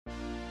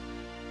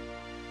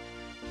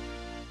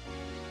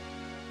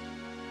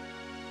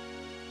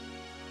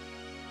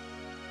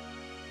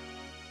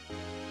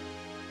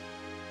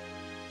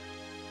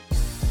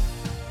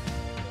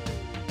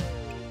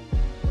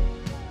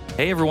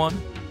Hey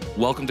everyone,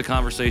 welcome to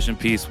Conversation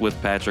Piece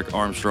with Patrick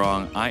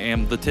Armstrong. I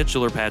am the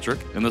titular Patrick,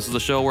 and this is a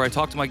show where I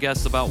talk to my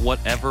guests about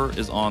whatever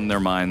is on their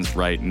minds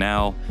right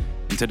now,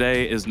 and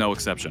today is no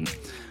exception.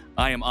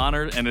 I am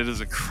honored, and it is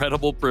a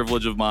incredible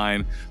privilege of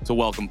mine to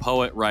welcome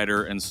poet,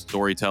 writer, and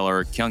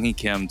storyteller Kyunghee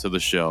Kim to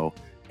the show.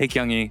 Hey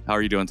Kyunghee, how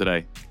are you doing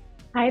today?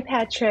 Hi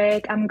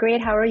Patrick, I'm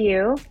great. How are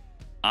you?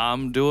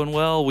 I'm doing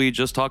well. We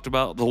just talked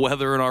about the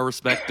weather in our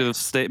respective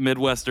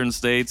Midwestern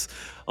states,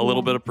 a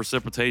little bit of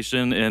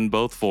precipitation in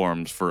both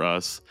forms for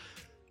us.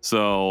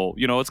 So,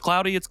 it's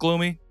cloudy, it's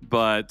gloomy,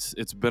 but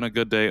it's been a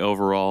good day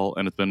overall,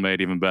 and it's been made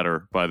even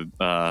better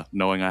by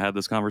knowing I had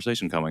this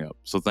conversation coming up.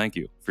 So thank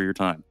you for your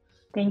time.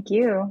 Thank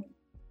you.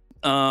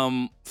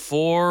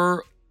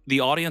 For the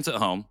audience at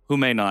home who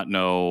may not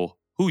know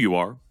who you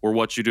are or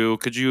what you do,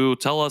 could you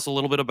tell us a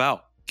little bit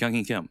about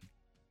Kyunghee Kim?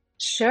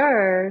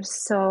 Sure.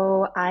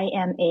 So I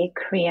am a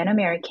Korean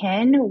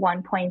American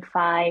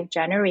 1.5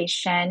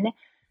 generation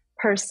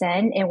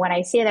person. And when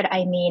I say that,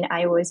 I mean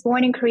I was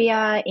born in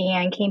Korea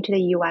and came to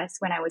the US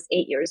when I was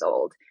 8 years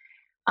old.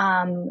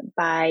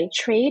 By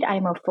trade,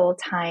 I'm a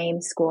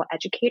full-time school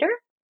educator.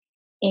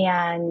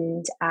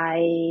 And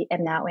I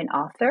am now an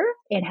author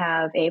and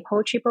have a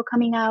poetry book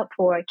coming out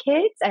for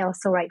kids. I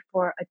also write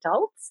for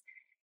adults.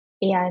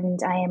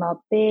 And I am a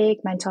big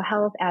mental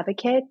health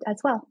advocate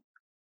as well.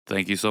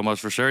 Thank you so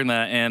much for sharing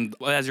that. And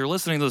as you're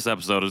listening to this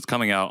episode, it's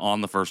coming out on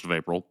the 1st of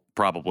April,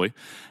 probably.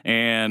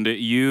 And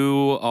we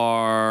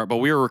are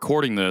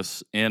recording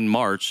this in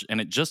March, and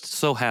it just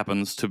so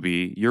happens to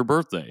be your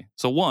birthday.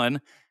 So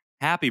one,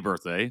 happy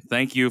birthday.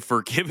 Thank you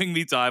for giving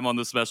me time on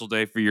this special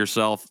day for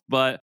yourself.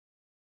 But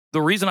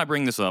the reason I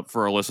bring this up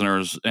for our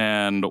listeners,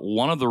 and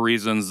one of the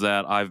reasons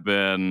that I've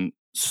been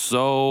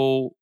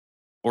something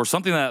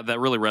that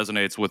really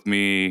resonates with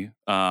me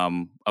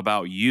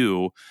about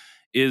you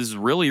is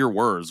really your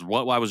words.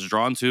 What I was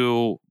drawn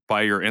to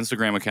by your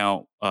Instagram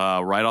account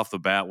right off the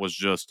bat was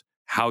just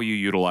how you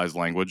utilize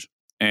language.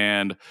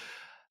 And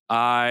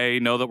I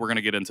know that we're going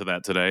to get into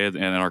that today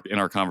in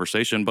our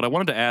conversation, but I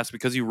wanted to ask,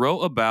 because you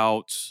wrote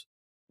about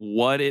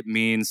what it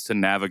means to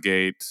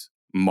navigate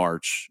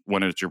March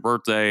when it's your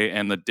birthday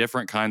and the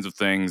different kinds of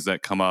things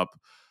that come up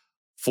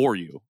for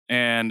you.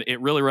 And it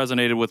really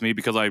resonated with me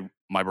because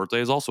my birthday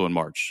is also in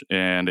March,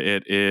 and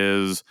it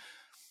is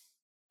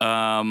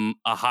a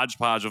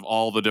hodgepodge of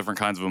all the different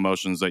kinds of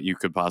emotions that you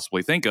could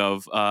possibly think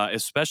of,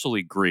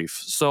 especially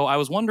grief. So I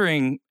was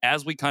wondering,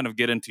 as we kind of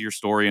get into your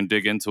story and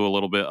dig into a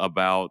little bit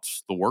about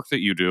the work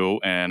that you do,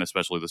 and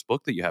especially this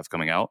book that you have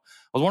coming out,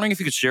 I was wondering if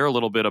you could share a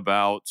little bit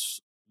about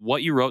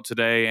what you wrote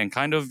today and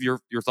kind of your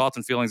thoughts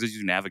and feelings as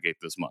you navigate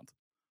this month.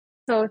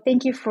 So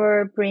thank you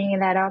for bringing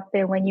that up.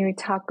 And when you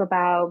talk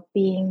about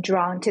being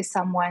drawn to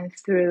someone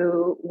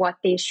through what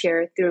they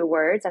share through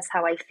words, that's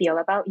how I feel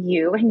about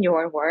you and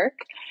your work.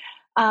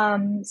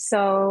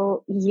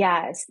 So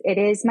yes, it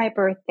is my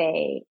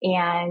birthday,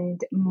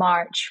 and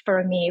March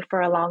for me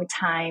for a long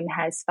time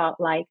has felt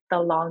like the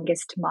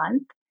longest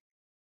month.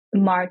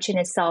 March in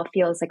itself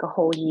feels like a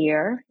whole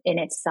year in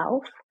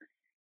itself.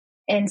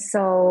 And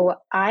so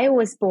I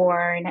was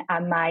born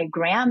on my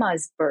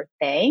grandma's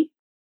birthday,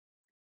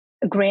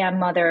 a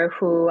grandmother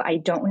who I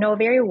don't know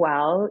very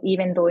well,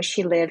 even though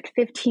she lived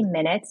 15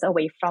 minutes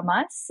away from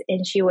us,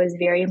 and she was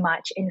very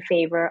much in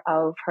favor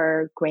of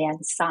her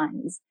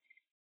grandsons.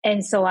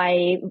 And so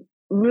I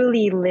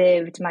really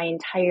lived my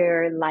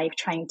entire life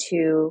trying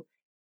to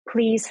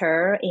please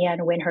her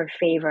and win her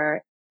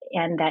favor.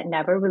 And that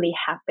never really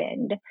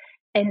happened.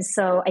 And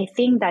so I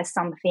think that's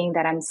something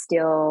that I'm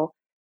still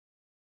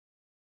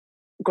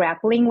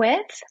grappling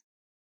with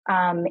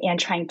and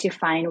trying to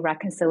find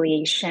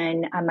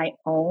reconciliation on my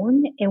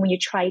own. And when you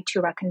try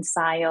to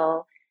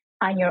reconcile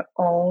on your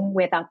own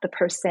without the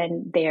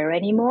person there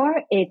anymore,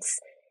 it's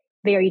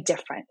very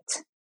different.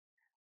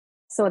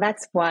 So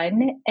that's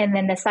one. And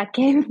then the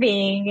second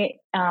thing,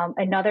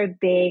 another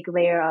big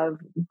layer of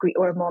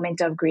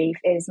moment of grief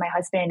is my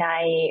husband and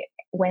I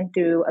went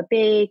through a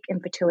big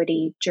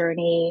infertility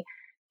journey.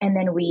 And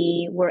then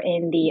we were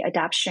in the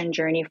adoption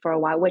journey for a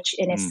while, which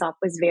in itself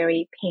was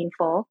very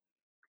painful.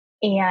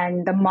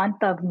 And the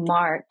month of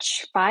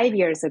March, 5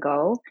 years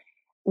ago,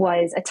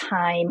 was a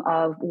time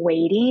of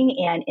waiting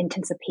and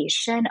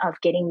anticipation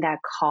of getting that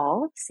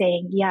call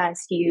saying,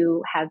 yes,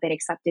 you have been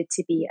accepted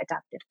to be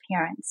adoptive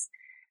parents.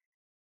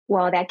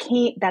 Well,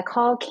 that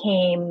call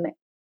came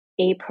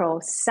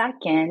April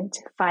 2nd,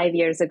 5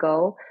 years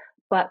ago,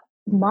 but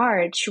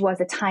March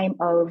was a time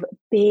of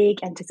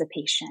big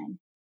anticipation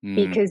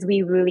because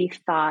we really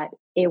thought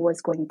it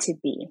was going to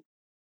be,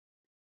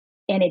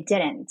 and it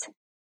didn't.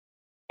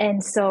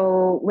 And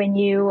so when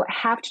you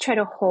have to try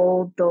to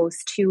hold those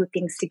two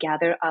things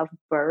together of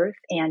birth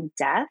and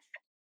death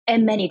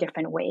in many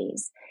different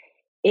ways,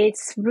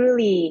 it's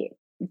really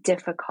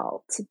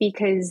difficult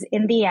because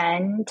in the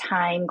end,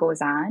 time goes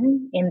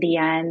on. In the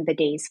end, the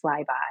days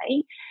fly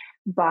by.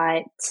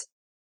 But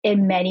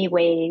in many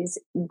ways,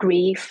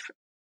 grief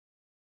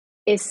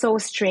is so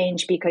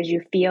strange because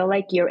you feel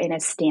like you're in a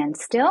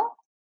standstill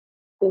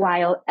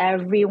while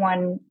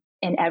everyone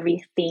and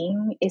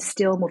everything is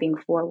still moving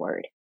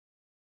forward.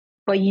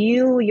 but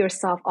you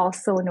yourself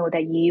also know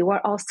that you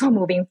are also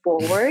moving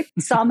forward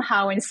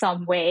somehow in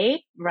some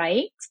way,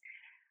 right?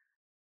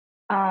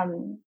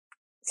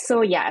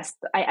 So yes,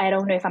 I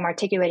don't know if I'm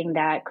articulating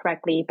that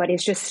correctly, but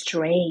it's just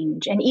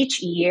strange. And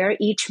each year,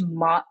 each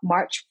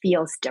March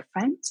feels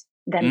different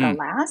than the Mm,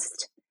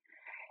 last.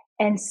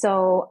 And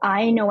so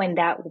I know in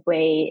that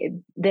way,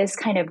 this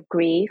kind of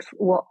grief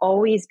will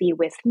always be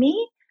with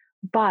me,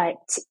 but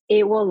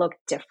it will look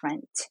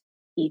different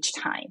each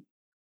time.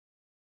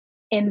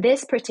 In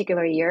this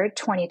particular year,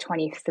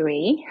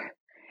 2023,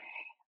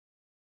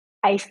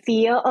 I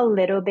feel a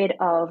little bit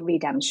of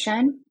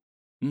redemption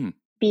mm,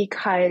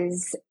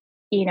 because,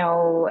 you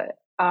know,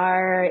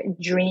 our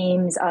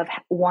dreams of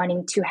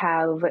wanting to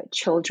have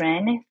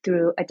children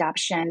through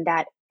adoption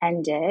that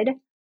ended.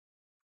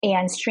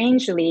 And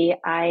strangely,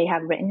 I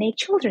have written a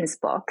children's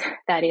book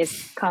that is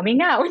coming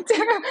out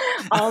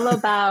all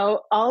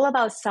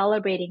about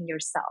celebrating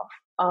yourself,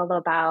 all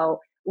about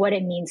what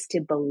it means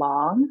to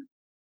belong.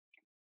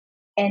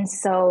 And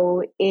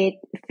so it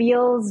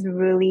feels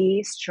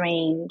really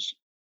strange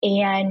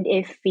and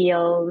it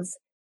feels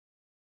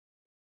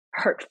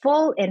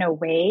hurtful in a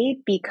way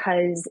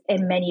because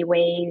in many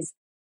ways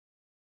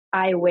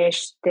I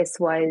wish this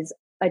was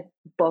a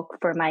book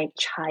for my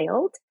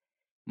child.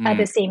 At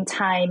the mm. same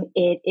time,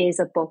 it is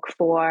a book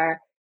for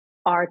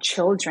our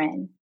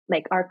children,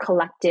 like our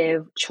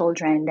collective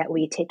children that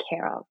we take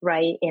care of,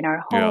 right? In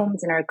our Yeah.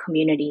 homes, in our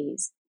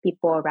communities,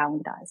 people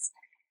around us.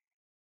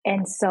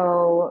 And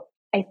so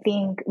I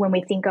think when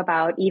we think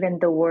about even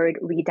the word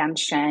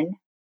redemption,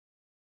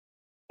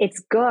 it's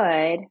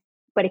good,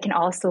 but it can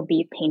also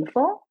be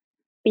painful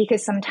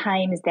because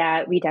sometimes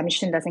that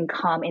redemption doesn't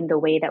come in the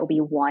way that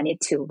we want it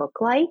to look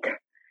like.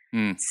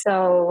 Mm.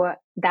 So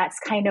that's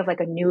kind of like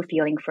a new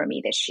feeling for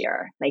me this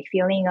year, like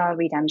feeling of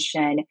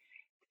redemption,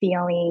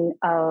 feeling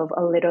of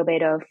a little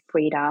bit of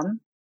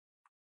freedom,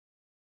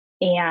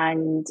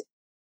 and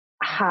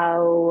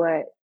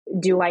how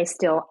do I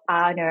still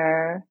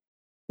honor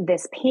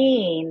this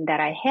pain that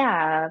I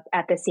have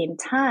at the same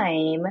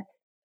time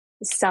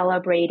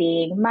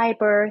celebrating my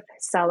birth,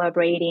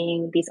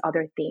 celebrating these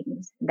other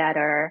things that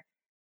are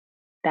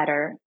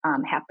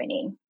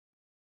happening.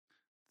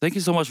 Thank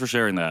you so much for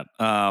sharing that.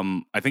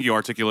 I think you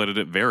articulated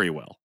it very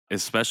well,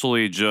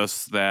 especially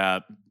just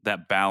that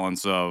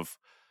balance of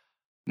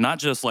not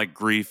just like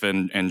grief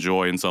and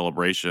joy and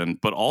celebration,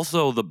 but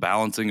also the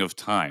balancing of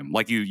time.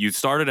 Like you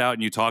started out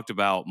and you talked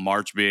about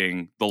March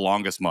being the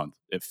longest month.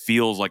 It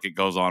feels like it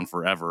goes on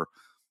forever.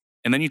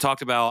 And then you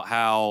talked about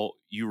how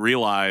you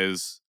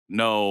realize,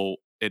 no,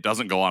 it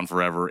doesn't go on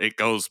forever. It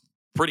goes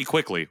pretty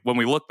quickly. When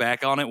we look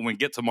back on it, when we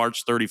get to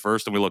March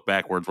 31st and we look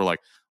backwards, we're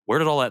like, where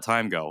did all that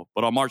time go?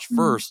 But on March Mm.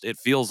 1st, it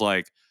feels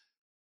like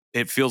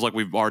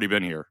we've already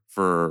been here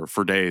for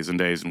days and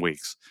days and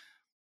weeks.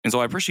 And so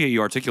I appreciate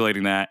you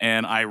articulating that.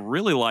 And I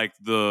really like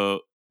the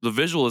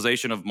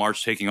visualization of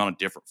March taking on a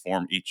different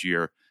form each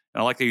year.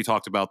 And I like that you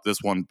talked about this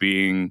one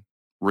being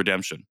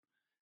redemption.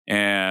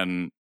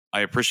 And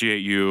I appreciate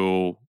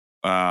you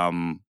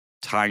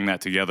tying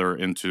that together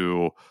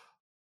into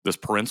this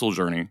parental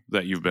journey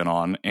that you've been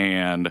on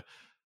and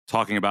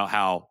talking about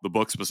how the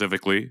book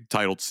specifically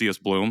titled "See Us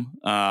Bloom"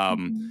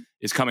 Mhm.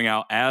 is coming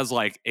out as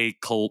like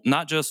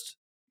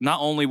not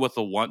only with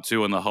the want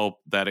to and the hope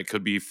that it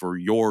could be for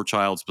your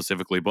child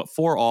specifically, but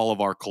for all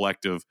of our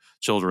collective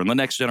children, the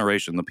next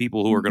generation, the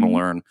people who are going to Mhm.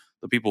 learn,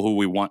 the people who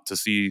we want to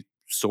see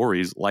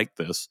stories like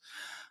this.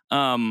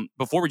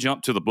 Before we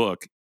jump to the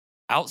book,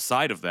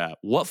 outside of that,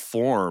 what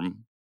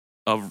form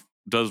of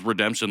does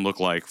redemption look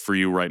like for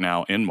you right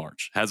now in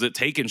March? Has it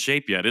taken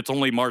shape yet? It's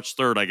only March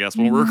 3rd, I guess,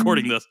 when we're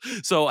recording Mhm.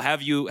 this. So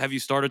have you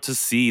started to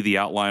see the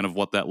outline of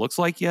what that looks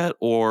like yet,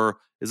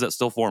 or is that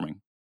still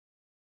forming?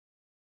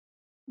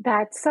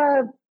 That's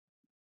a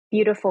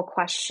beautiful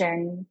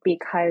question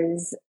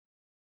because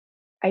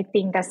I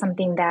think that's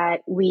something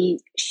that we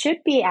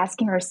should be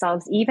asking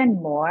ourselves even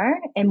more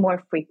and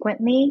more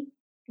frequently,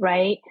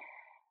 right?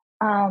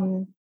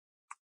 Um,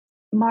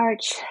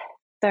 March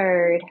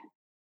 3rd,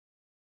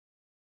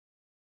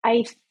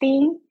 I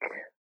think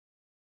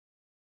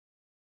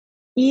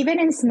even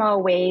in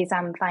small ways,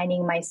 I'm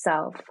finding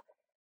myself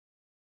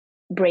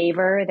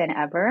braver than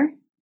ever.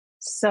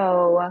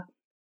 So,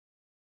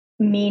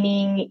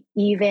 meaning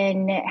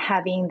even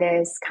having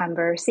this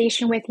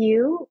conversation with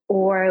you,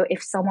 or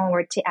if someone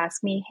were to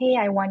ask me, hey,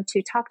 I want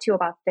to talk to you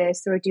about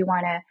this, or do you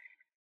want to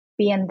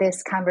be in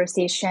this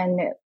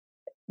conversation?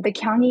 The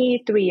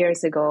county 3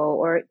 years ago,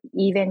 or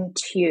even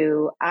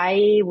two,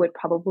 I would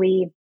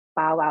probably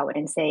bow out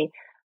and say,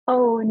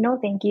 "Oh no,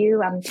 thank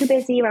you. I'm too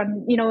busy. Or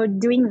I'm,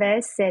 doing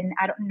this." And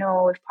I don't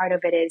know if part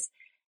of it is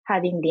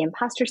having the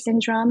imposter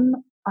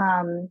syndrome.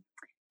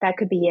 That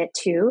could be it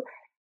too,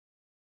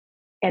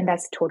 and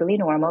that's totally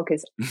normal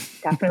because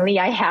definitely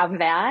I have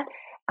that.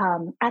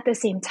 At the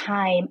same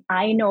time,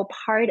 I know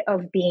part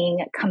of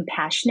being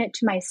compassionate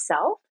to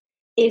myself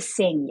is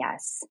saying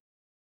yes,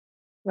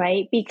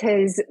 right?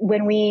 Because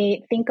when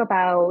we think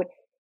about,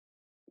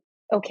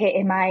 okay,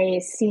 am I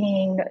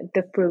seeing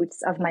the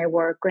fruits of my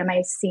work? Or am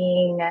I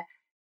seeing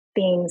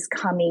things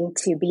coming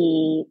to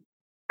be,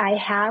 I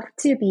have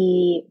to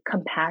be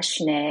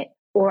compassionate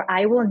or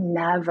I will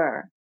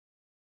never,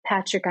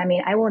 Patrick,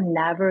 I will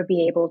never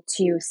be able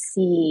to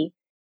see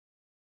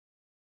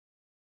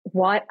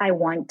what I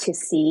want to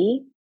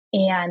see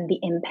and the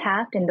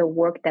impact and the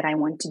work that I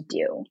want to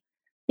do.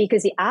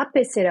 Because the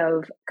opposite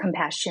of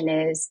compassion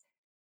is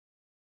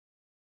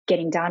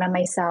getting down on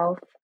myself,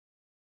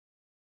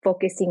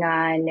 focusing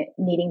on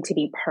needing to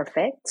be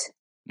perfect.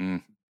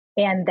 Mm.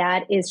 And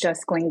that is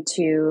just going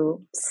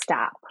to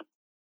stop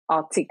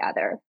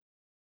altogether,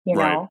 you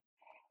Right. know?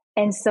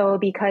 And so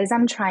because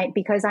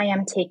I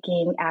am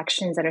taking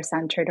actions that are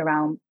centered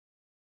around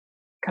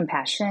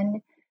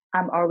compassion,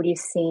 I'm already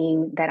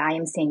seeing that I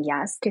am saying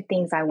yes to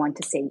things I want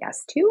to say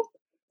yes to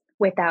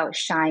without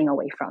shying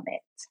away from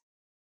it.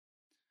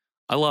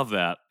 I love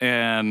that.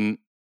 And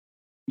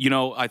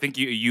I think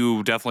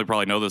you definitely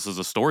probably know this as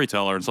a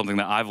storyteller, and something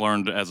that I've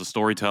learned as a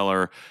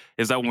storyteller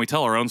is that when we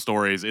tell our own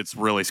stories, it's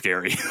really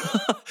scary.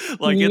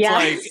 Like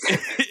Yes.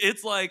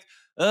 it's like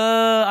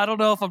I don't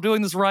know if I'm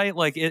doing this right.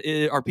 Like,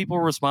 are people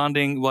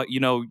responding? What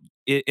and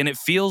it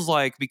feels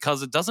like,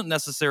 because it doesn't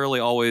necessarily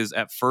always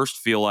at first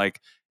feel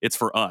like it's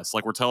for us.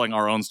 Like we're telling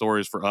our own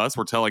stories for us.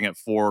 We're telling it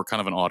for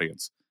kind of an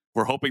audience.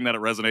 We're hoping that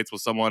it resonates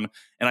with someone.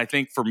 And I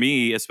think for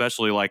me,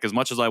 especially, like as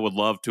much as I would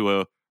love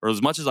to, or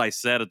as much as I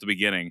said at the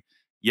beginning,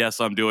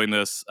 yes, I'm doing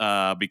this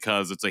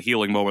because it's a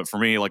healing moment for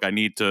me. Like I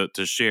need to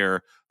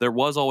share. There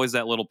was always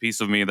that little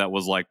piece of me that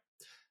was like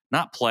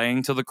not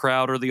playing to the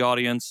crowd or the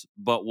audience,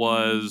 but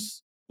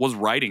was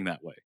writing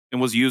that way and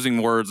was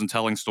using words and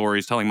telling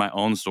stories, telling my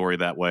own story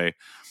that way.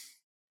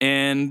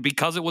 And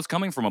because it was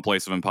coming from a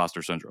place of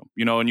imposter syndrome,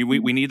 and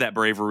we need that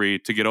bravery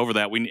to get over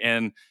that.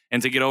 And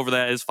to get over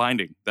that is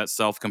finding that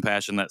self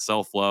compassion, that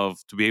self love,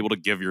 to be able to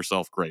give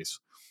yourself grace.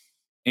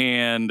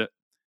 And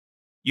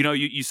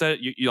you said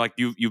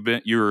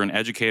you're an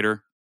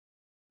educator.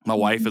 My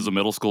wife is a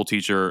middle school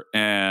teacher,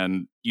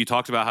 and you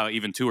talked about how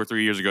even 2 or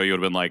 3 years ago you would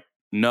have been like,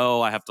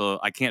 no,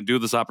 I can't do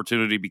this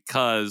opportunity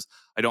because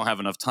I don't have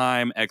enough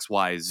time, X,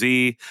 Y,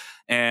 Z.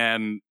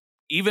 And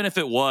even if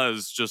it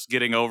was just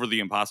getting over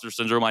the imposter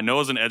syndrome, I know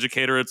as an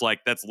educator, it's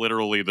like, that's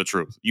literally the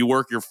truth. You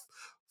work your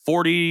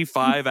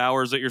 45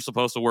 hours that you're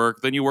supposed to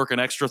work, then you work an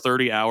extra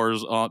 30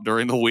 hours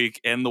during the week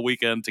and the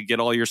weekend to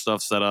get all your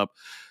stuff set up.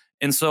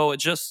 And so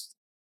it just,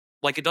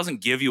 like, it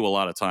doesn't give you a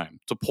lot of time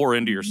to pour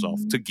into yourself,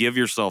 to give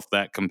yourself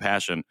that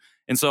compassion.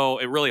 And so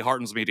it really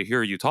heartens me to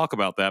hear you talk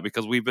about that,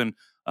 because we've been,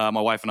 my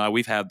wife and I,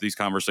 we've had these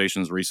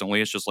conversations recently.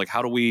 It's just like,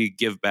 how do we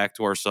give back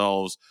to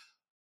ourselves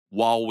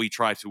while we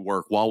try to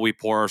work, while we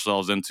pour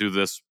ourselves into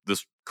this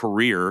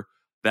career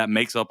that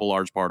makes up a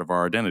large part of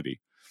our identity?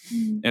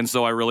 And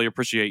so I really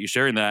appreciate you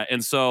sharing that.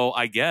 And so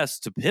I guess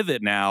to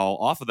pivot now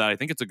off of that, I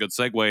think it's a good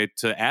segue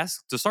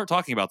to start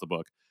talking about the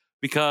book,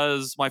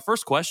 because my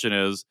first question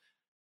is,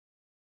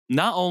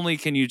 not only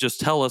can you just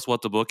tell us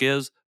what the book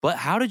is, but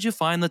how did you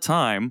find the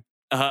time,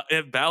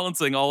 in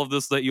balancing all of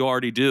this that you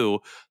already do,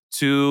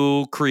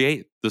 to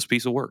create this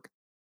piece of work?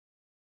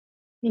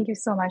 Thank you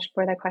so much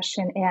for that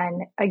question.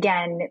 And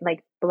again,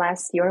 like,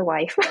 bless your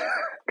wife.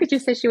 Could you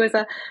say she was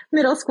a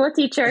middle school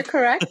teacher,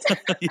 correct?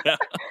 Yeah.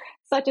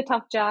 Such a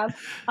tough job.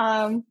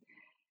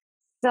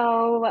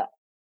 So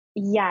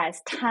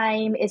yes,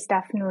 time is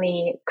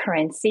definitely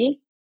currency.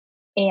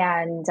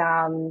 And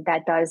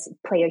that does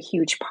play a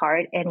huge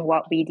part in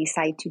what we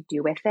decide to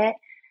do with it.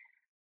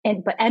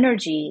 But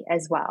energy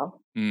as well,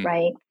 Mm.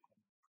 right?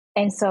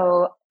 And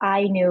so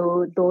I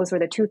knew those were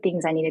the two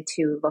things I needed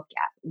to look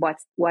at.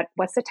 What's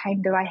the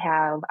time do I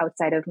have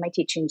outside of my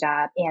teaching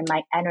job, and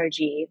my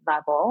energy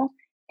level,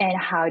 and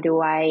how do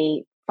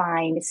I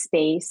find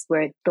space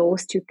where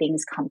those two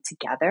things come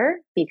together,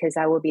 because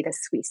that will be the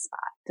sweet spot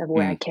of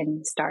where I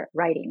can start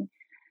writing.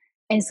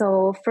 And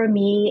so for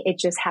me, it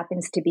just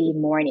happens to be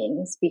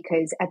mornings,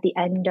 because at the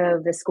end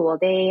of the school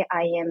day,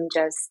 I am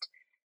just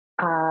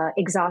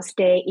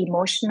exhausted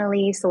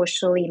emotionally,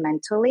 socially,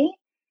 mentally,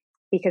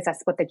 because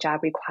that's what the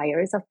job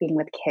requires of being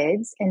with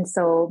kids. And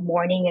so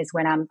morning is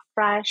when I'm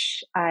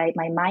fresh.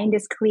 My mind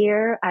is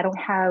clear. I don't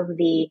have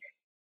the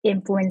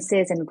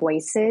influences and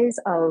voices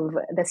of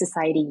the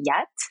society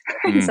yet.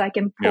 So I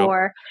can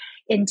pour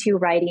into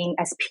writing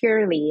as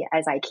purely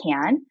as I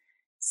can.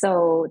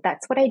 So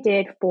that's what I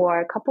did for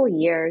a couple of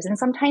years. And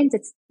sometimes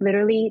it's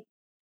literally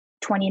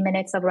 20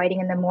 minutes of writing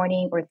in the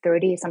morning, or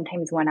 30,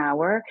 sometimes 1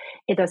 hour.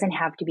 It doesn't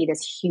have to be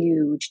this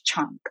huge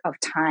chunk of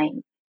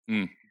time.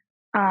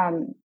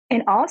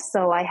 And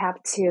also I had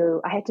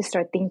to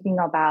start thinking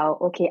about,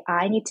 okay,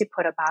 I need to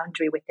put a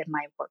boundary within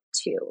my work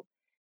too.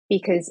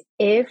 Because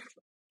if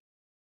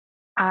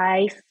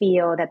I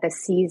feel that the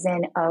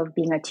season of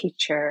being a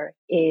teacher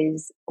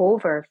is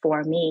over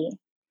for me,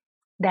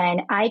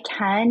 then I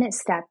can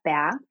step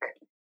back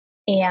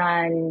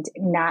and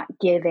not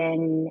give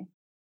in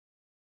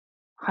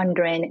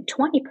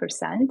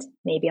 120%.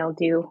 Maybe I'll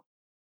do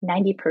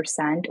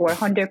 90% or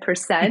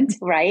 100%,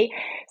 right?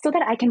 So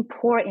that I can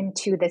pour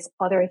into this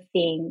other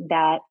thing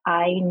that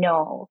I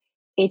know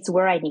it's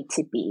where I need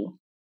to be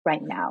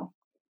right now.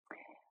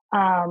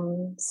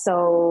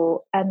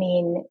 So, I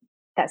mean,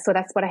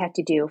 that's what I had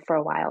to do for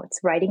a while. It's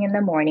writing in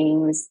the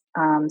mornings,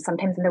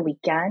 sometimes in the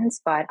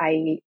weekends, but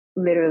I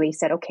literally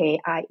said, okay,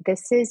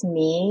 this is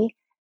me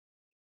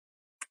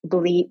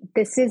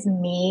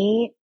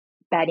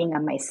betting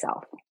on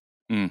myself.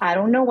 I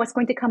don't know what's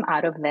going to come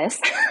out of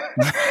this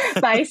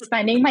by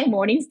spending my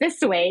mornings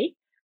this way,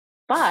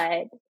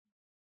 but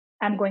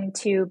I'm going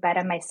to bet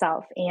on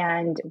myself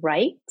and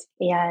write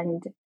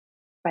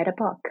a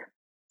book.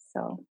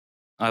 So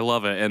I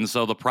love it. And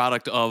so the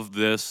product of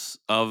this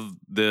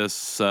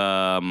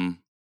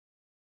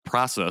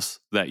process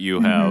that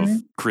you have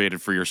created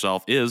for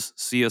yourself is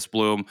C.S.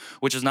 Bloom,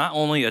 which is not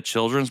only a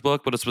children's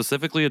book, but it's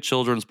specifically a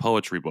children's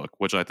poetry book,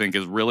 which I think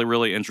is really,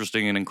 really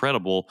interesting and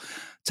incredible.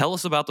 Tell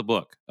us about the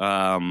book.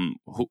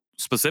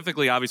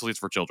 Specifically, obviously, it's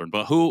for children,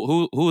 but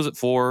who is it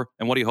for,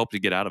 and what do you hope to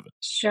get out of it?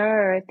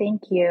 Sure,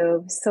 thank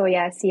you. So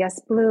yeah,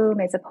 C.S. Bloom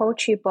is a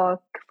poetry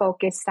book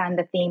focused on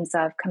the themes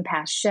of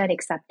compassion,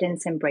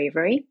 acceptance, and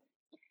bravery.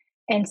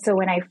 And so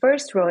when I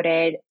first wrote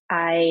it,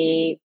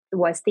 I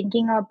was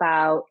thinking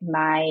about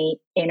my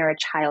inner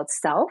child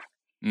self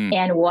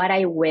and what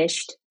I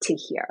wished to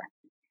hear.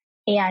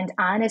 And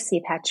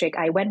honestly, Patrick,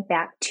 I went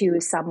back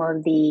to some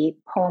of the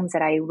poems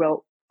that I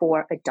wrote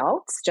for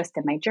adults, just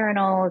in my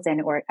journals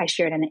or I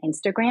shared on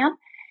Instagram.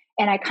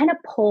 And I kind of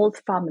pulled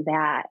from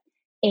that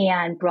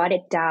and brought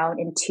it down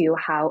into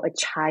how a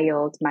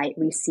child might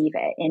receive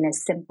it in a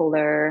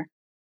simpler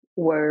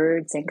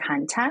words and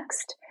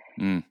context.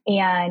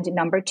 And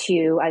number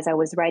two, as I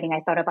was writing, I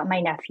thought about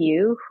my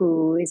nephew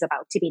who is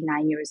about to be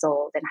 9 years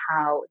old and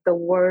how the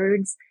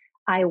words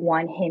I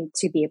want him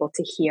to be able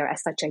to hear at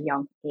such a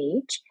young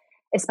age,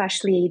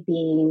 especially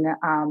being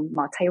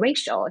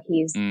multiracial.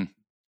 He's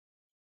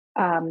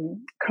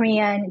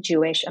Korean,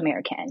 Jewish,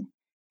 American.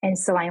 And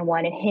so I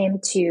wanted him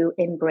to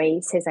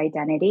embrace his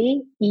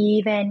identity,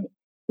 even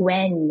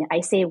when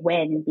I say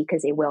when,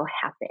 because it will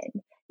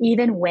happen,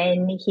 even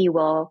when he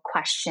will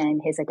question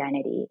his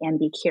identity and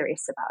be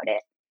curious about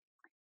it.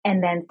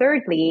 And then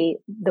thirdly,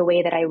 the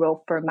way that I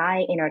wrote for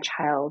my inner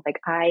child, like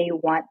I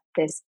want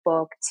this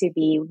book to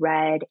be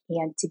read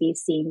and to be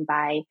seen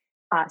by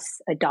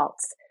us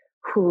adults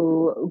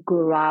who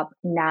grew up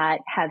not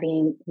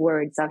having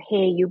words of,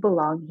 hey, you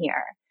belong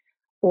here.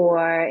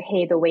 Or,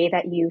 hey, the way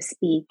that you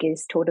speak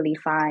is totally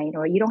fine.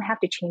 Or you don't have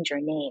to change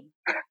your name.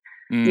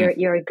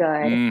 You're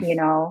good, you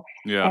know?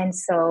 Yeah. And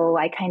so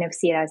I kind of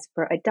see it as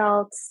for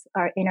adults,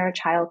 our inner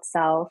child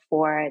self,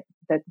 for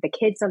the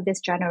kids of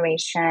this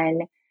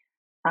generation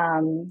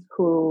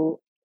who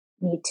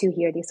need to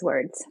hear these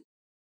words.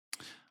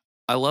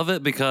 I love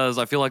it because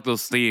I feel like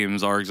those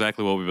themes are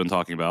exactly what we've been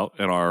talking about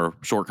in our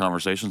short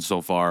conversation so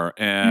far.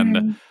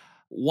 And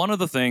one of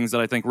the things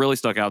that I think really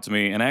stuck out to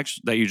me and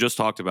actually that you just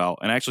talked about,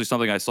 and actually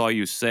something I saw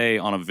you say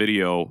on a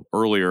video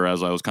earlier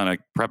as I was kind of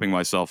prepping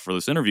myself for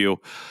this interview,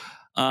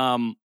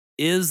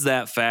 is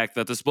that fact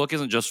that this book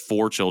isn't just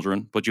for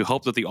children, but you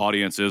hope that the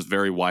audience is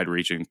very wide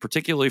reaching,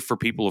 particularly for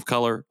people of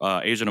color,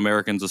 Asian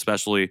Americans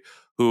especially,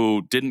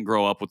 who didn't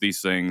grow up with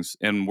these things.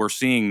 And we're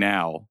seeing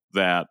now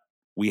that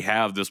we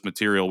have this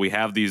material, we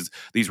have these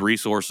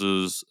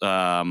resources,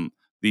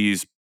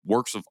 these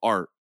works of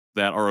art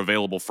that are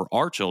available for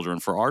our children,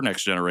 for our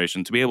next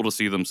generation, to be able to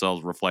see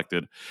themselves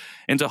reflected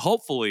and to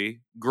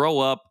hopefully grow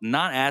up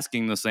not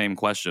asking the same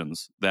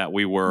questions that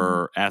we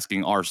were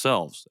asking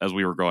ourselves as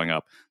we were growing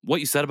up. What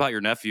you said about your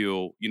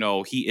nephew, you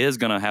know, he is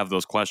going to have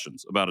those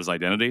questions about his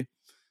identity.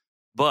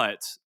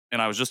 But,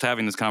 and I was just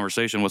having this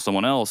conversation with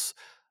someone else,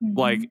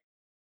 like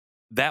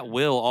that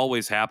will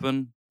always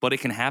happen, but it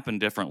can happen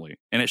differently,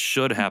 and it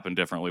should happen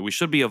differently. We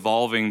should be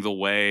evolving the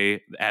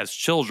way as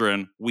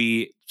children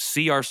we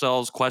see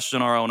ourselves,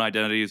 question our own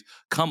identities,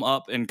 come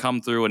up and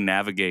come through and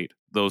navigate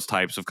those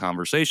types of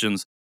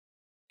conversations.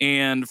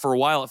 And for a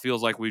while, it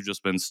feels like we've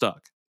just been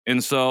stuck.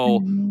 And so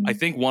I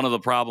think one of the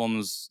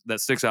problems that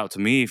sticks out to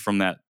me from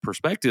that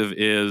perspective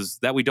is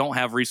that we don't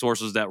have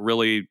resources that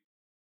really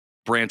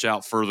branch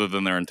out further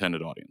than their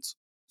intended audience.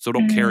 So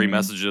don't carry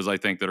messages, I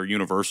think, that are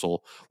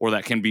universal or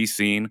that can be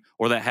seen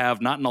or that have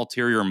not an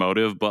ulterior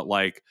motive, but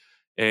like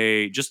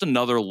just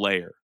another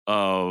layer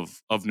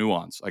of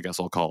nuance, I guess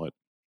I'll call it.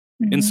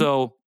 And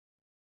so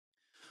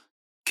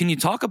can you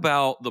talk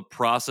about the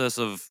process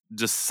of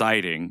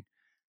deciding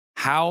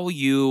how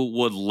you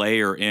would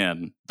layer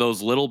in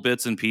those little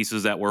bits and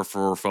pieces that were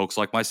for folks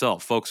like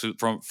myself, folks who,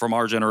 from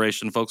our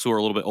generation, folks who are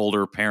a little bit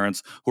older,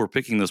 parents who are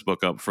picking this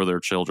book up for their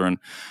children?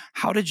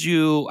 How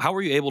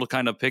were you able to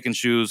kind of pick and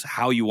choose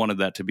how you wanted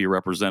that to be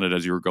represented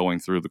as you were going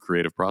through the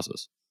creative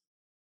process?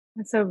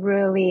 That's a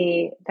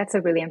really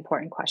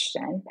important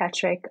question,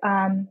 Patrick.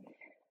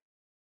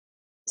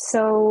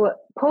 So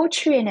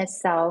poetry in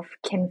itself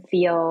can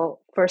feel,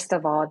 first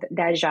of all,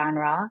 that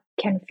genre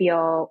can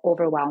feel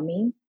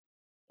overwhelming,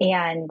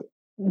 and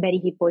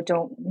many people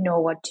don't know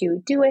what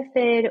to do with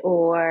it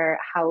or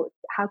how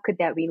could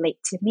that relate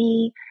to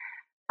me.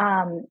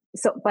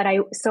 So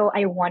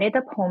I wanted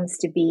the poems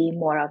to be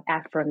more of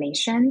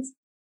affirmations,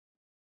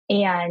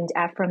 and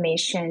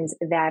affirmations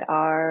that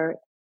are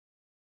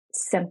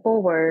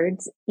simple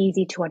words,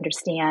 easy to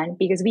understand,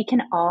 because we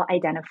can all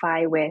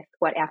identify with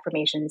what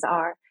affirmations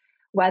are.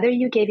 Whether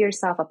you give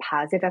yourself a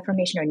positive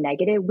affirmation or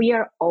negative, we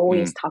are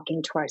always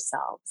talking to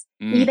ourselves.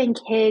 Even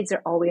kids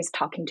are always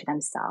talking to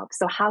themselves.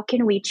 So how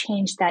can we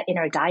change that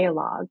inner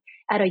dialogue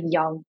at a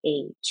young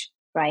age,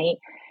 right?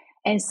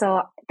 And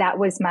so that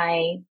was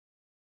my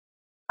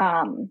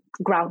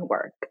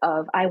groundwork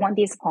of, I want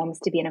these poems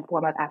to be in a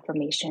form of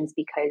affirmations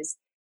because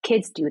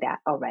kids do that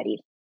already.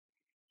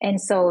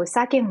 And so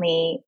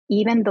secondly,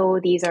 even though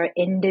these are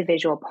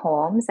individual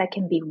poems that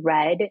can be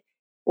read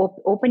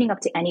opening up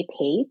to any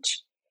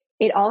page,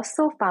 it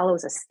also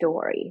follows a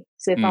story.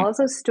 So it follows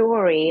a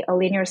story, a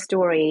linear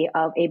story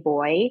of a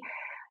boy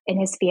and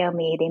his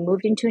family. They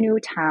moved into a new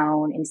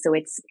town. And so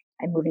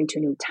I moved into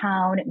a new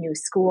town, new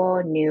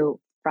school,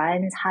 new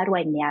friends. How do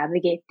I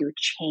navigate through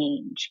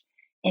change?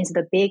 And so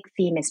the big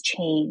theme is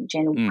change.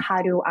 And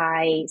how do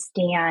I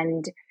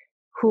stand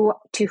who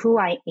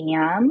I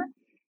am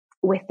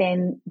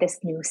within this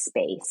new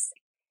space?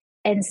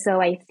 And so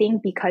I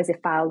think because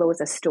it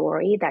follows a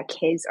story that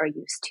kids are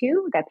used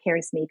to, that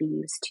parents may be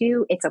used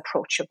to, it's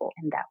approachable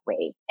in that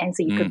way. And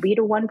so you could read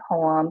one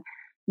poem,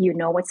 you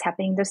know what's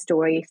happening in the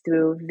story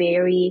through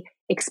very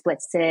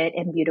explicit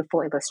and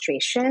beautiful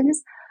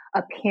illustrations.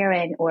 A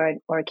parent or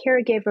a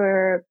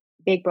caregiver,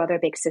 big brother,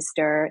 big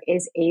sister,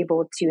 is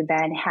able to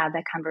then have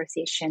that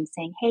conversation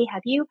saying, hey,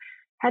 have you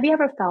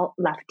ever felt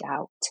left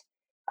out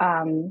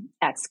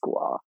at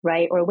school,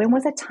 right? Or when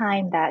was a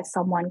time that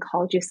someone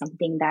called you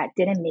something that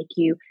didn't make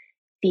you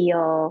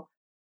feel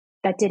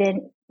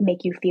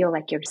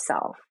like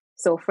yourself?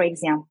 So for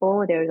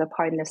example, there's a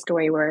part in the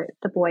story where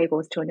the boy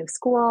goes to a new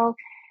school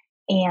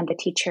and the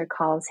teacher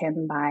calls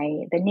him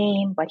by the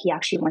name, but he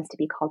actually wants to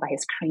be called by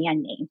his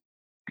Korean name.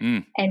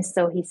 And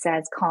so he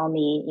says, call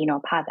me,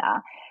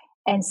 Pada.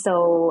 And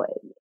so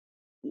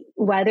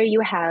whether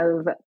you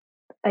have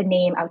a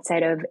name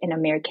outside of an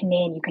American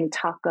name, you can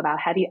talk about,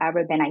 have you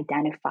ever been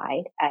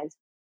identified as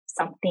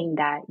something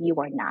that you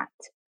are not,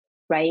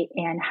 right?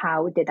 And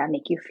how did that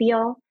make you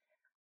feel?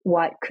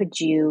 What could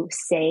you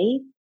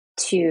say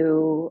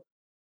to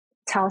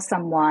tell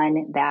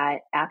someone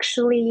that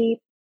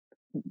actually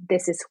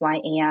this is who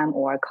I am,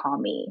 or call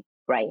me,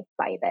 right,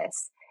 by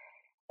this?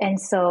 And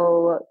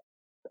so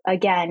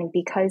again,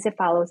 because it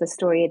follows a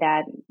story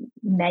that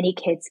many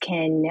kids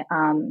can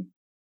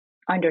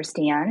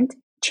understand,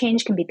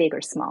 change can be big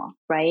or small,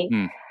 right?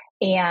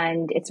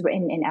 And it's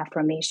written in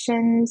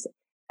affirmations.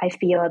 I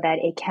feel that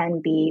it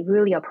can be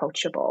really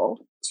approachable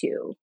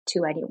to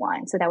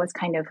anyone. So that was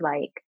kind of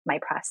like my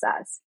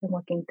process in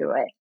working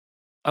through it.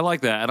 I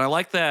like that. And I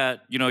like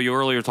that, you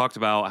earlier talked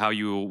about how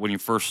when you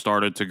first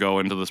started to go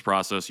into this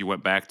process, you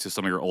went back to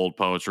some of your old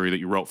poetry that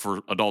you wrote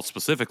for adults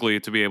specifically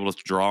to be able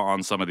to draw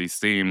on some of these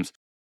themes.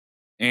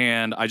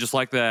 And I just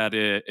like that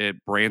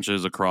it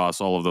branches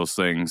across all of those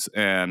things.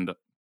 And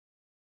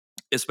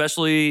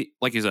especially,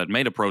 like you said,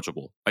 made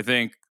approachable. I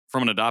think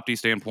from an adoptee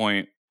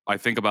standpoint, I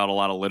think about a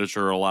lot of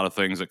literature, a lot of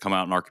things that come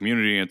out in our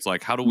community. It's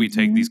like, how do we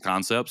take these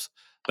concepts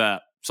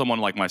that someone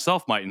like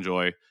myself might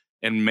enjoy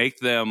and make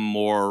them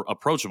more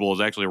approachable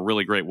is actually a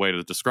really great way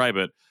to describe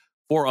it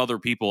for other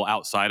people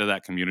outside of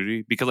that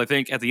community. Because I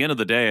think at the end of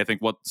the day, I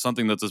think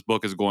something that this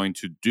book is going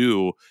to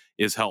do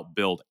is help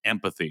build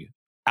empathy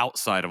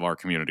outside of our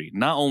community.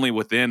 Not only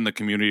within the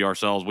community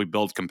ourselves, we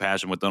build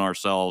compassion within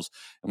ourselves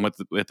and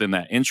within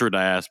that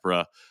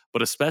intra-diaspora,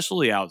 but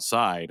especially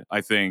outside.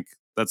 I think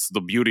that's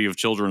the beauty of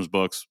children's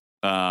books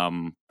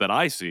that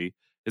I see,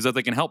 is that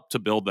they can help to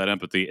build that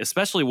empathy,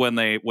 especially when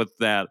with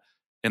that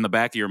in the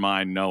back of your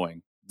mind,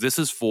 knowing this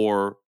is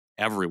for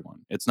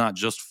everyone. It's not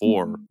just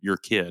for your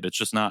kid.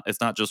 It's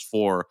not just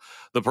for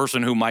the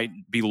person who might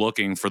be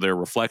looking for their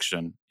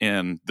reflection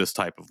in this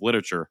type of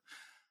literature.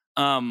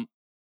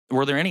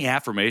 Were there any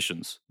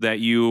affirmations that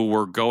you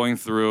were going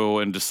through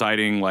and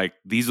deciding, like,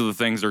 these are the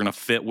things that are going to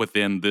fit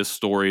within this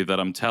story that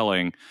I'm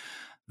telling,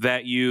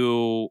 that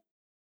you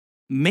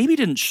maybe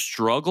didn't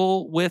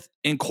struggle with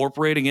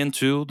incorporating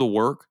into the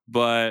work,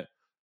 but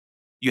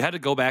you had to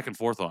go back and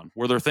forth on?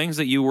 Were there things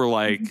that you were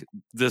like,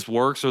 this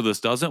works or this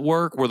doesn't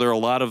work? Were there a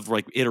lot of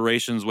like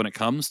iterations when it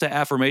comes to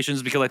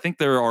affirmations? Because I think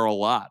there are a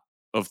lot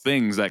of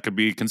things that could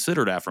be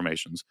considered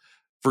affirmations.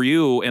 For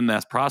you in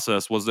that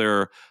process, was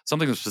there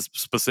something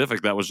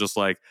specific that was just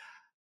like,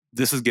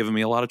 this is giving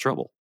me a lot of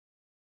trouble?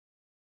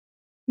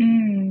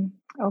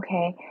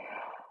 Okay.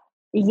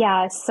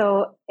 Yeah.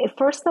 So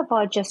first of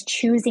all, just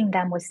choosing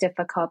them was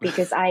difficult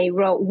because I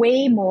wrote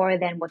way more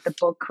than what the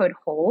book could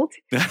hold.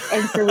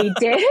 And so we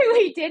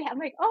did. I'm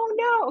like, oh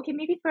no, okay,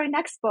 maybe for a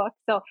next book.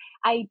 So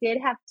I did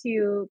have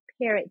to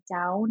pare it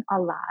down a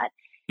lot.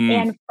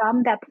 And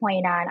from that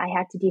point on, I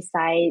had to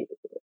decide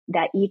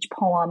that each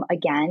poem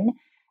again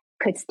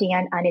could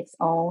stand on its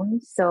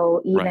own.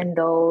 So even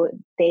though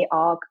they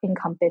all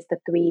encompass the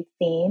three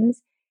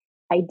themes,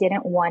 I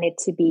didn't want it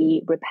to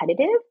be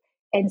repetitive.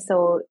 And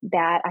so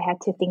that I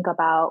had to think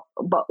about,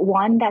 but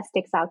one that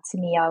sticks out to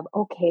me of,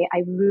 okay,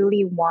 I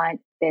really want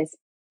this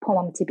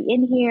poem to be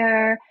in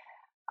here.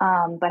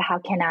 But how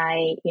can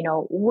I,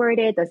 word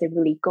it? Does it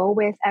really go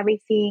with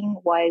everything?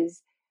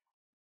 Was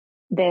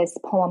this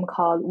poem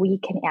called We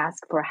Can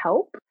Ask for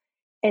Help.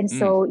 And Mm,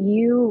 so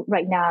you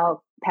right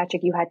now,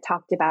 Patrick, you had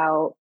talked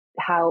about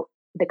how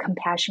the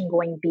compassion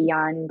going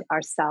beyond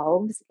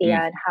ourselves mm,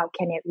 and how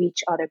can it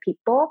reach other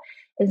people.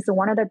 And so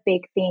one of the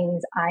big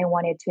things I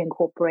wanted to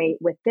incorporate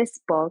with this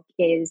book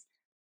is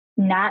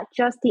not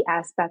just the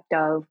aspect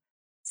of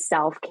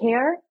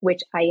self-care,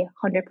 which I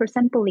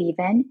 100% believe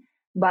in,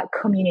 but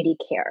community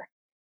care.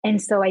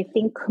 And so I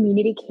think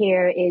community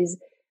care is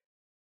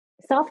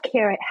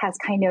self-care has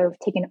kind of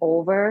taken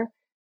over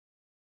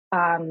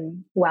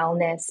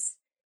wellness.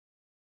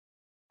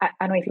 I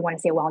don't know if you want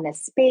to say wellness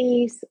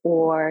space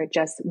or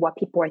just what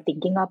people are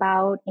thinking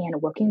about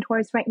and working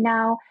towards right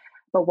now,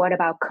 but what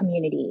about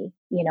community,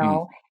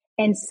 mm.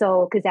 And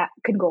so, because that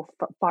could go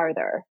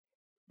farther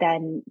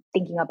than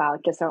thinking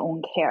about just our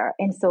own care.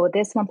 And so,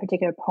 this one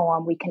particular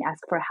poem, We Can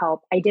Ask for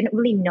Help, I didn't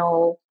really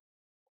know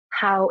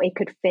how it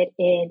could fit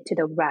into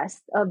the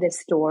rest of the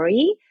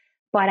story,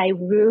 but I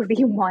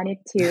really wanted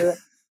to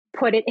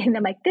put it in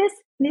them like this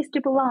needs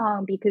to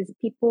belong because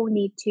people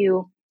need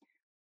to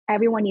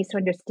everyone needs to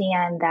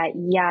understand that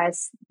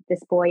yes,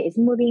 this boy is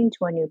moving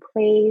to a new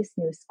place,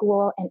 new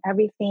school, and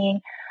everything.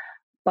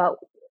 But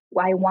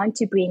I want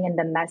to bring in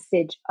the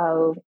message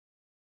of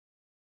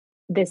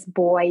this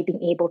boy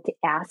being able to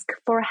ask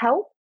for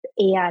help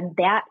and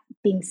that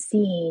being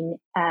seen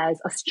as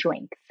a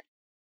strength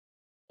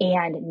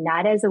and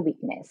not as a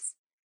weakness.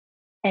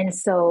 And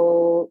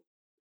so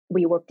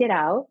we worked it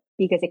out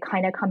because it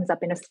kind of comes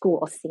up in a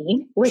school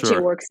scene, which it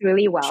Sure, works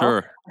really well, sure.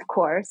 of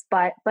course.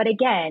 But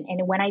again,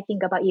 and when I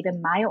think about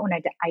even my own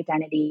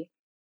identity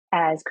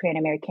as Korean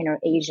American or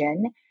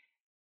Asian,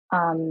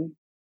 um,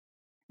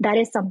 that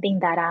is something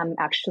that I'm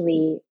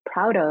actually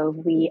proud of.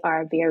 We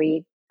are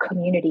very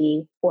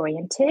community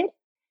oriented,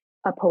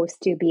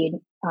 opposed to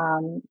being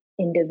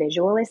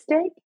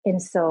individualistic,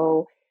 and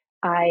so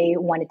I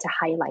wanted to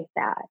highlight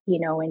that,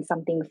 in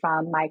something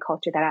from my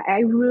culture that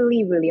I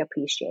really, really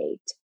appreciate.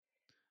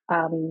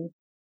 Um,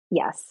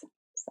 yes.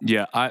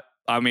 Yeah,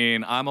 I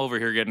mean, I'm over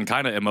here getting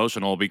kind of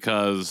emotional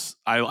because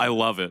I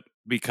love it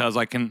because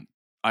I can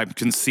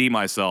see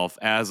myself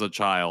as a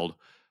child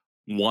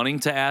wanting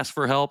to ask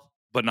for help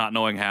but not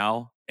knowing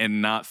how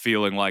and not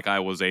feeling like I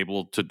was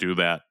able to do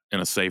that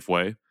in a safe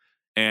way.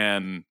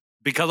 And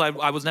because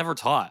I was never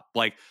taught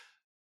like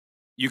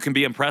you can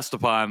be impressed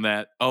upon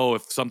that, oh,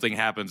 if something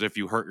happens, if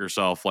you hurt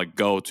yourself, like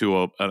go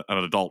to an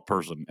adult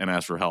person and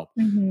ask for help.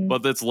 Mm-hmm.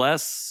 But it's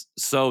less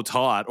so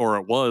taught, or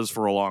it was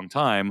for a long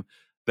time,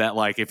 that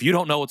like if you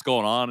don't know what's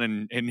going on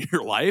in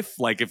your life,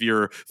 like if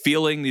you're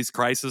feeling these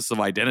crises of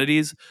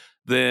identities,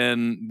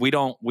 then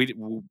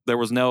there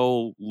was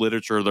no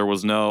literature, there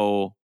was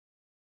no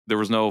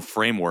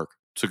framework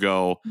to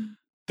go,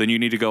 then you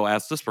need to go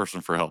ask this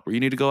person for help, or you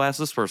need to go ask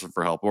this person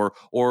for help,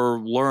 or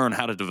learn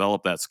how to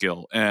develop that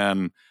skill.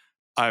 And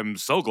I'm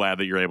so glad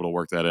that you're able to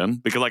work that in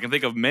because I can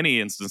think of many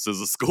instances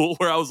of school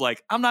where I was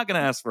like, I'm not going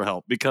to ask for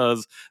help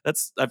because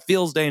that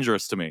feels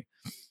dangerous to me.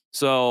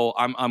 So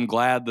I'm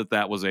glad that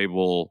that was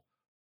able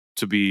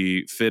to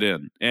be fit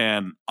in,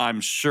 and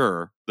I'm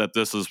sure that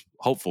this is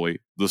hopefully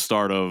the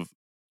start of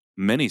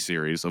many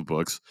series of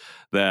books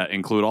that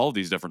include all of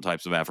these different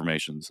types of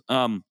affirmations.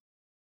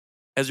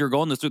 As you're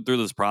going through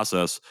this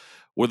process,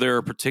 were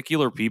there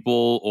particular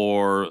people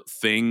or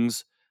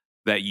things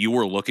that you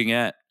were looking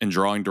at and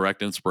drawing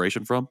direct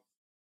inspiration from?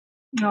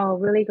 Oh,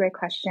 really great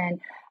question.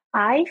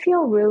 I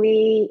feel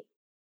really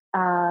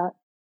uh,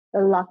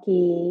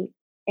 lucky,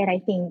 and I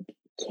think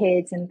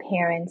kids and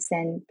parents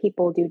and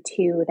people do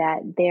too,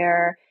 that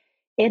there,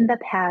 in the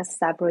past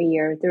several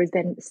years, there's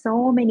been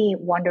so many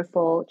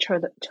wonderful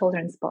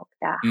children's book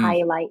that Mm,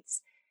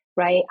 highlights,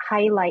 right?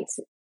 Highlights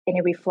and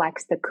it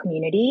reflects the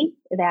community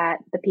that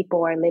the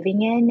people are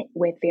living in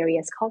with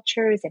various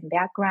cultures and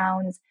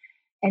backgrounds.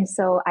 And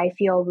so I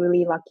feel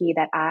really lucky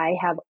that I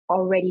have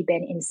already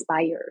been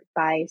inspired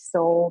by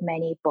so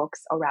many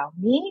books around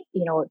me,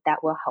 that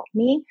will help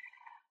me.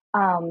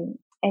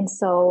 And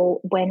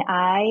so when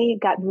I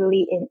got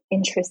really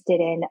interested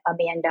in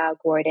Amanda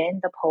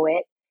Gordon, the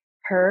poet,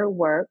 her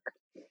work,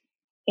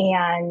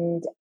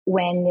 and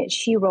when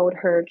she wrote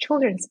her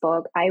children's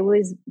book, I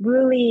was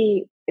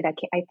really,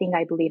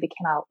 I believe it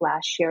came out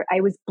last year.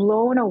 I was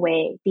blown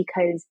away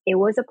because it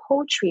was a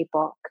poetry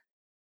book,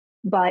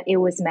 but it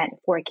was meant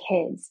for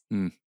kids.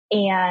 mm,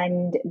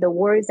 And the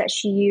words that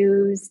she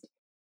used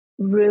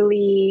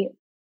really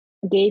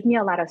gave me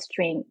a lot of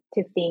strength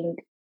to think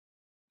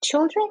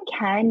children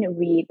can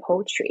read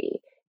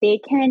poetry. They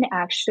can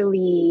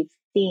actually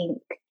think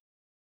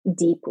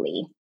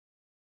deeply.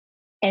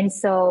 And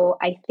so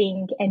I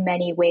think in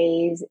many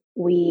ways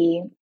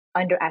we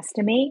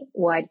underestimate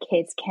what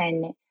kids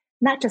can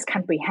not just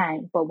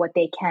comprehend, but what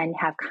they can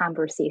have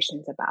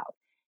conversations about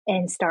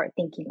and start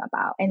thinking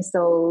about. And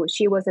so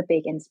she was a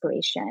big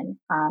inspiration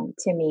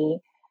to me.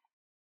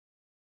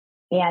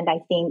 And I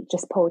think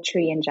just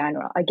poetry in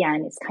general,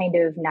 again, it's kind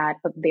of not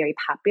a very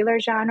popular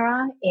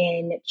genre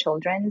in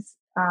children's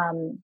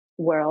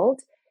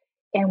world.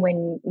 And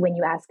when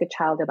you ask a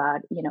child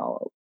about,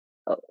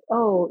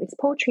 oh, it's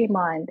poetry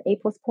month,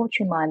 April's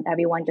poetry month,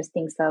 everyone just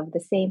thinks of the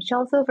same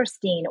Shel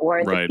Silverstein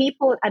or the Right.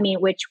 people, I mean,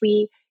 which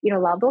we,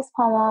 love those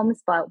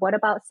poems, but what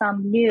about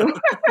some new?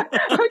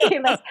 Okay,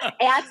 let's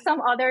add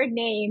some other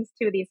names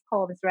to these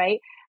poems, right?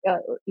 To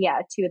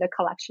the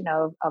collection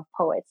of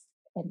poets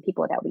and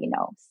people that we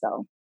know.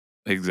 So.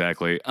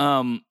 Exactly.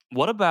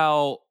 What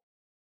about,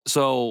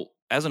 so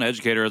as an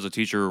educator, as a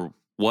teacher,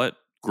 what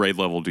grade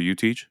level do you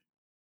teach?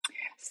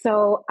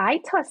 So I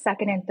taught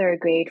second and third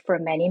grade for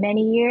many,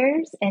 many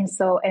years. And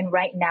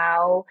right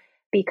now,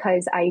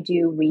 because I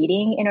do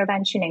reading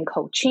intervention and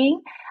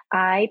coaching,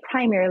 I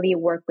primarily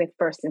work with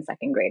first and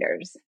second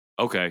graders.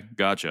 Okay,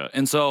 gotcha.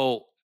 And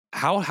so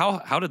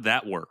how did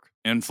that work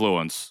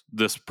influence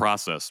this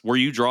process? Were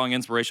you drawing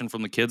inspiration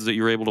from the kids that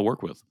you were able to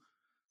work with?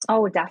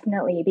 Oh,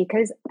 definitely,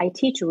 because I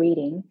teach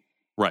reading.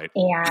 Right.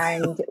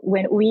 And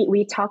when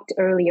we talked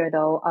earlier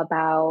though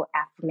about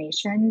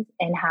affirmations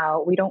and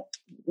how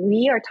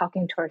we are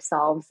talking to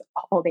ourselves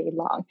all day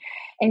long.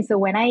 And so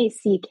when I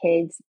see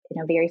kids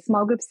in a very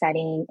small group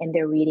setting and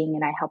they're reading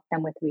and I help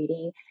them with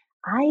reading,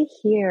 I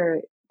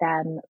hear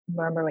them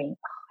murmuring,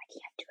 "Oh, I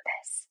can't do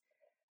this.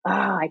 Oh,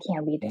 I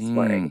can't read this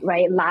word," Mm,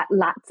 right?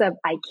 Lots of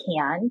 "I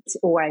can't"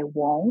 or "I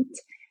won't."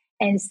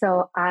 And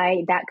so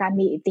that got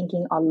me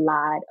thinking a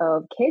lot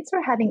of kids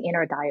are having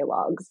inner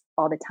dialogues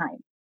all the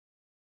time.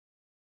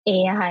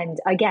 And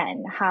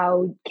again,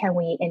 how can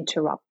we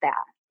interrupt that?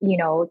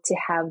 To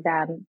have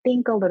them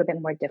think a little bit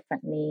more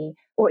differently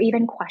or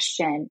even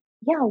question,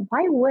 yeah,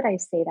 why would I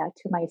say that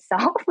to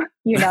myself?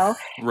 you know?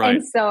 right.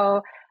 And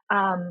so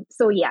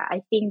yeah,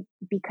 I think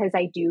because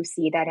I do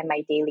see that in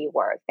my daily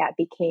work, that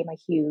became a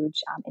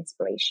huge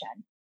inspiration.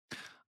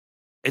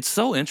 It's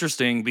so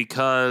interesting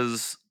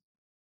because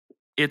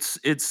it's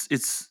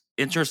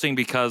interesting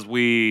because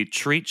we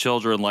treat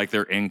children like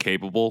they're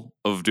incapable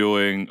of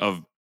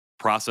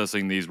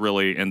processing these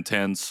really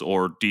intense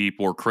or deep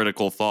or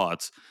critical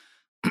thoughts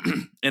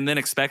and then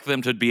expect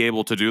them to be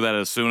able to do that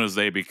as soon as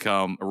they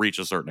reach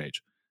a certain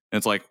age. And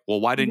it's like, well,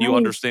 why didn't you Right.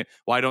 understand?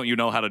 Why don't you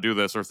know how to do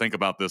this or think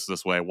about this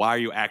way? Why are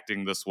you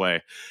acting this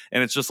way?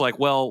 And it's just like,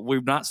 well,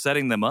 we're not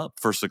setting them up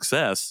for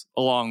success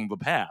along the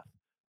path.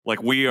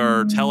 Like we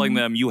are telling Mm,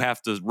 them you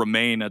have to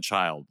remain a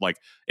child, like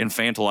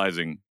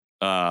infantilizing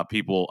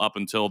people up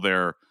until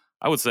they're,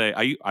 I would say,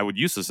 I would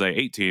used to say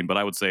 18, but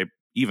I would say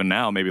even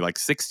now maybe like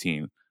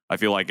 16. I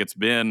feel like it's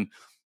been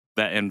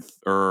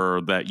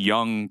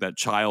that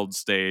child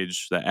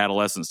stage, that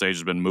adolescent stage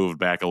has been moved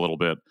back a little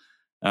bit,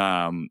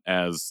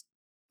 as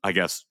I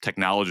guess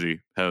technology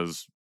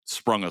has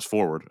sprung us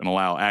forward and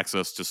allow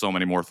access to so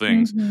many more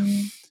things.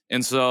 mm-hmm.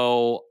 And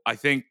so I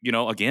think,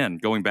 again,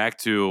 going back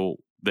to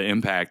the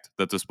impact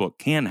that this book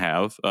can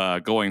have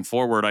going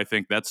forward, I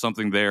think that's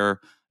something there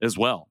as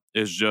well,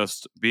 is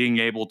just being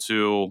able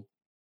to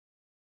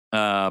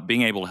help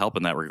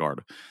in that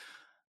regard.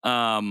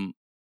 Um,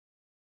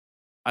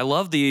 I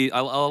love these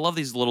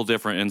little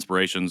different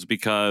inspirations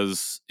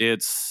because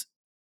it's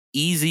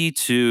easy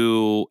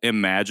to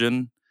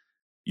imagine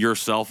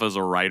yourself as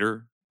a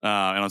writer.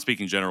 And I'm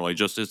speaking generally,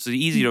 just it's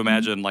easy to Mm-hmm.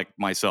 imagine like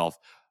myself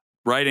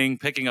writing,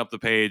 picking up the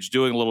page,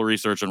 doing a little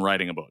research, and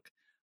writing a book.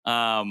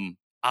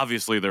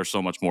 Obviously, there's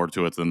so much more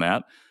to it than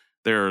that.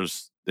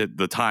 There's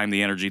the time,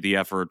 the energy, the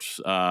effort,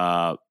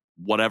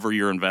 whatever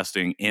you're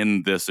investing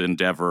in this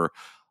endeavor.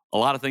 A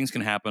lot of things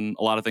can happen.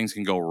 A lot of things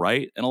can go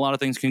right, and a lot of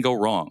things can go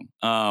wrong.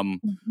 Mm-hmm.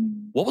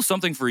 What was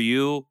something for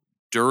you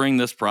during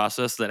this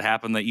process that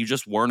happened that you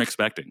just weren't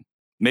expecting?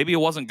 Maybe it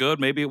wasn't good,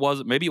 maybe it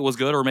was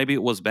good, or maybe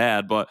it was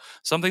bad, but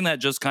something that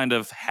just kind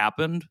of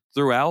happened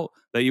throughout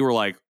that you were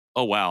like,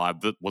 "Oh wow,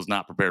 was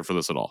not prepared for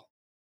this at all."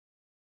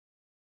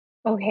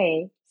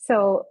 Okay,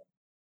 so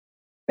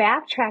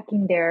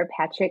backtracking there,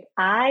 Patrick,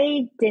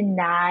 I did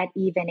not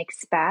even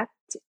expect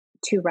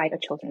to write a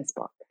children's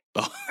book.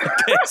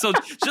 Okay, so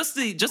just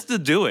the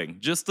doing.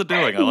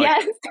 I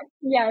like.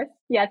 Yes,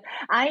 yes.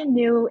 I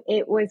knew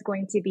it was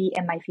going to be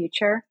in my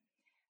future,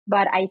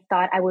 but I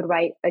thought I would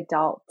write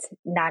adult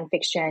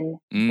nonfiction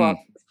Mm,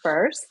 books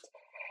first.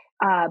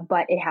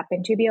 But it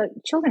happened to be a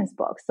children's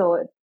book.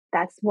 So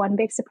that's one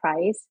big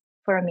surprise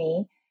for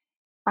me.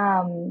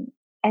 Um,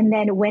 and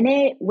then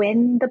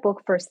when the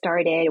book first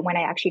started, when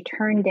I actually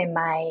turned in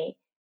my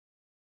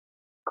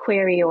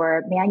query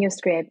or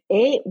manuscript,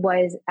 it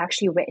was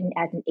actually written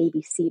as an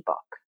ABC book.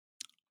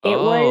 It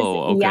was,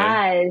 oh, okay,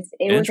 yes,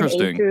 it was an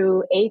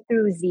interesting, A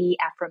through Z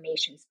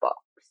affirmations book.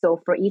 So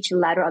for each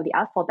letter of the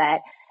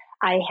alphabet,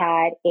 I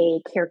had a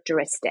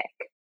characteristic.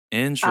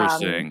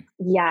 interesting.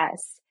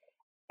 Yes,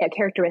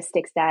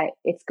 characteristics that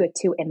it's good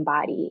to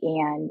embody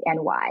and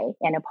why,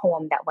 and a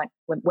poem that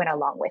went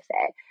along with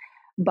it.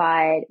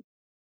 But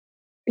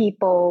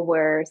people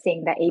were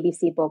saying that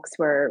ABC books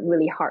were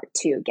really hard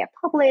to get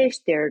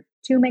published. There are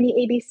too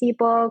many ABC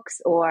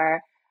books,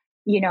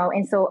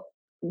 and so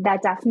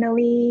that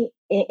definitely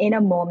in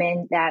a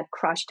moment that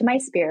crushed my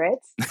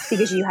spirits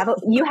because you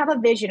have a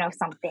vision of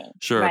something,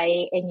 Sure.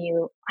 right?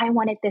 And I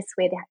want it this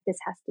way, that this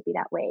has to be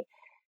that way.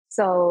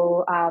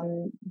 So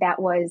that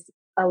was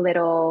a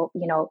little,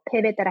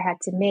 pivot that I had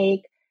to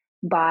make,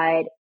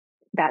 but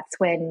that's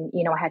when,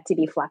 I had to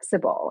be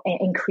flexible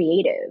and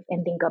creative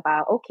and think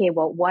about, okay,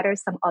 well, what are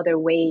some other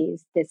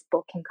ways this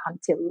book can come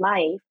to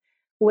life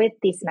with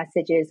these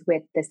messages,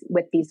 with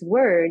these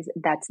words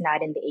that's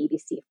not in the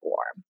ABC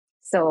form.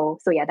 So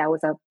yeah, that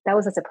was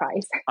a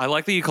surprise. I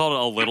like that you called it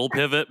a little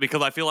pivot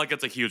because I feel like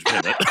it's a huge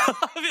pivot.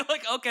 I feel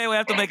like, okay, we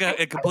have to make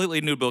a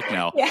completely new book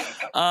now. Yeah.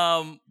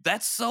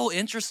 That's so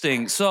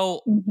interesting.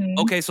 So, Mm-hmm.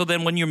 okay, so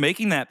then when you're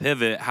making that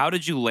pivot, how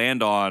did you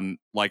land on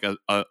like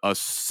a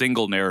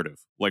single narrative,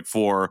 like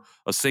for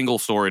a single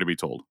story to be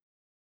told?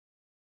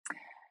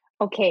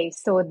 Okay,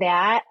 so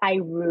that I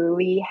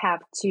really have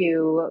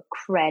to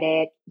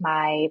credit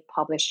my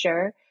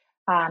publisher,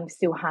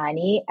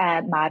 Suhani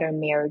at Modern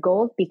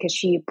Marigold, because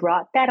she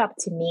brought that up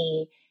to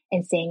me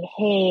and saying,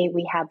 hey,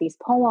 we have these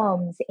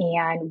poems,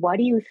 and what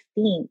do you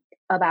think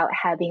about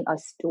having a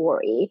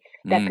story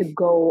that could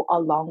go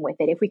along with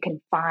it if we can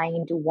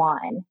find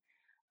one?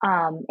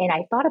 And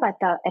I thought about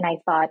that and I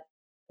thought,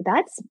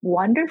 that's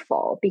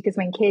wonderful because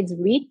when kids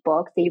read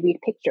books, they read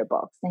picture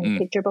books, and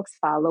picture books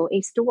follow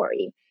a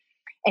story.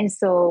 And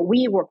so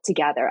we worked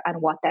together on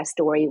what that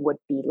story would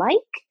be like.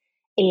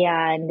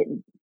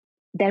 And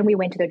then we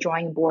went to the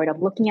drawing board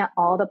of looking at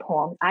all the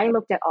poems. I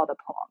looked at all the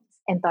poems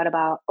and thought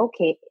about,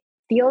 okay,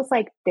 feels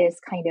like this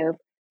kind of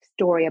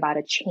story about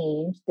a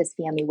change this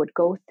family would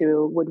go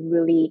through would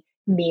really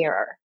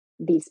mirror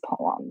these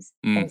poems.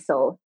 And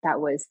so that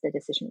was the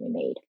decision we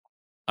made.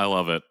 I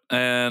love it.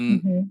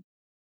 And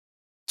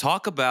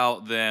talk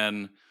about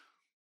then,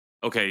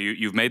 okay,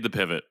 you've made the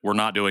pivot. We're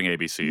not doing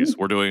ABCs.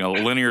 We're doing a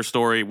linear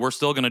story. We're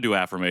still going to do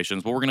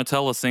affirmations, but we're going to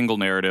tell a single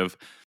narrative.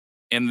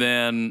 And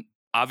then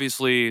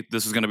obviously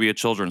this is going to be a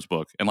children's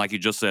book. And like you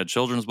just said,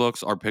 children's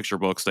books are picture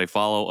books. They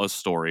follow a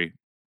story.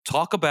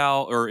 Talk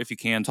about, or if you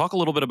can, talk a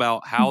little bit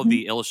about how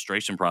the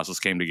illustration process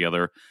came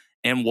together.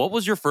 And what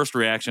was your first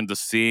reaction to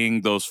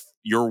seeing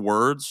your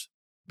words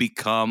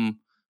become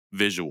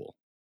visual?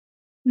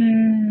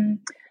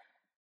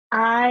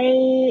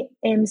 I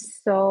am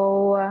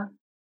so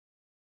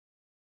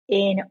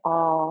in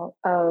awe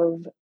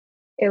of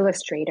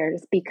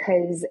illustrators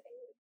because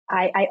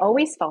I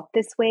always felt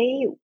this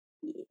way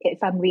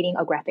if I'm reading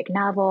a graphic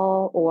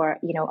novel or,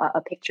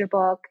 a picture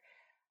book.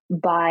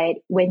 But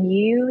when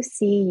you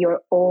see your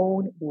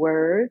own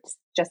words,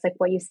 just like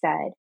what you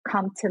said,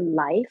 come to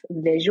life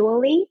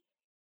visually,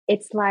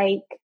 it's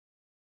like,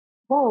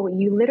 whoa,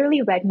 you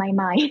literally read my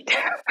mind.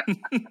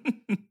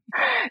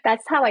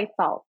 That's how I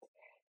felt.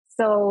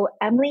 So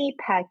Emily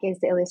Peck is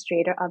the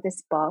illustrator of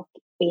this book,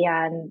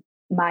 and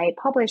my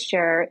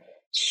publisher,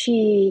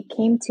 she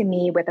came to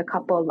me with a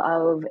couple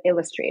of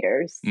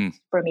illustrators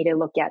for me to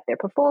look at their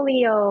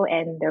portfolio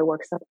and their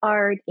works of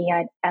art.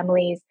 And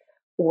Emily's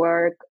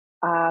work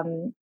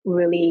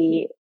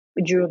really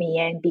drew me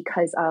in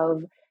because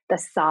of the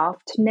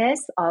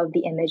softness of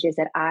the images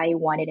that I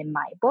wanted in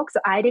my book. So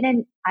I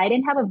didn't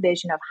have a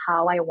vision of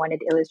how I wanted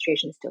the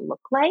illustrations to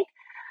look like,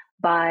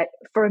 but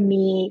for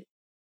me,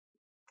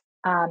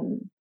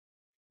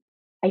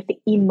 I think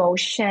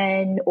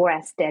emotion or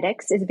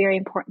aesthetics is very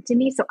important to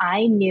me. So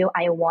I knew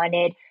I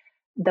wanted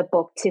the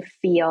book to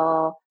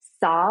feel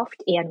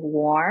soft and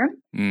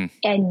warm and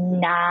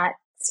not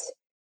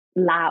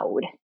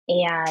loud.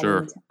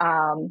 And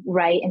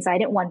right. And so I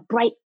didn't want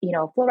bright,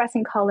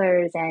 fluorescent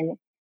colors and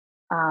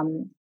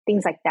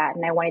things like that.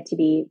 And I wanted to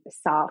be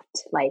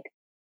soft, like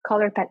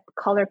color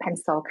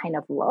pencil kind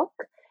of look.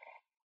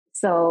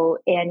 So,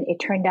 and it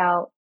turned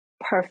out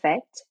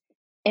perfect.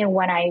 And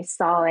when I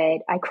saw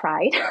it, I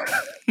cried.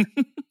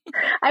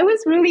 I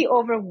was really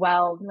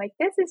overwhelmed. Like,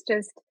 this is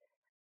just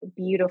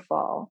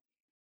beautiful.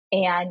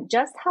 And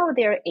just how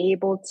they're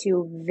able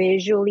to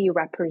visually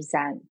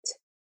represent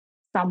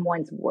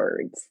someone's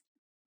words.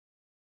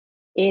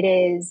 It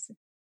is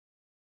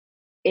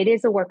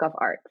a work of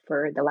art,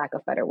 for the lack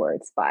of better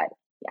words. But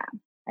yeah,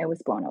 I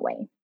was blown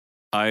away.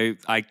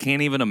 I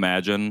can't even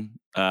imagine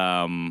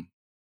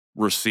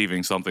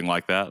receiving something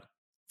like that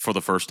for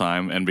the first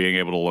time and being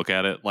able to look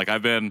at it. Like,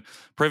 I've been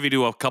privy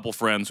to a couple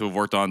friends who have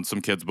worked on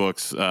some kids'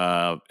 books in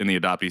the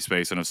adoptee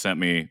space and have sent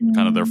me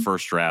kind of their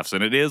first drafts.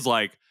 And it is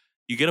like,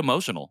 you get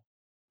emotional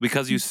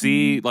because you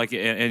see, like,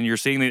 and you're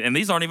seeing and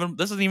this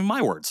isn't even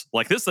my words.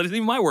 Like, this isn't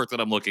even my work that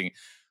I'm looking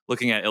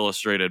at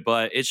illustrated,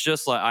 but it's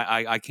just like,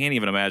 I can't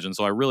even imagine.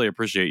 So I really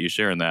appreciate you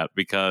sharing that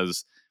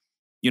because,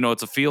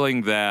 it's a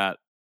feeling that,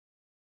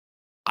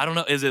 I don't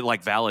know. Is it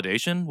like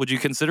validation? Would you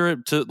consider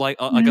it to like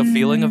a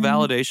feeling of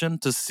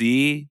validation to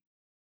see,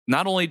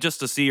 not only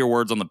just to see your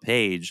words on the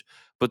page,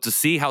 but to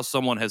see how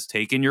someone has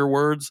taken your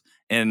words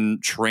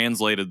and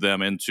translated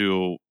them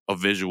into a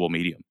visual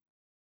medium?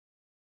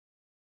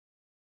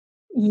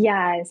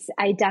 Yes,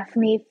 I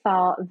definitely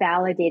felt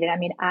validated. I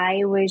mean,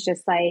 I was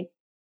just like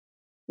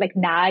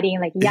nodding,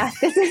 like, yes,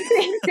 this is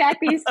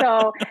exactly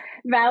so.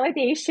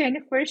 Validation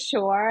for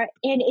sure.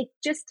 And it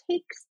just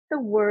takes the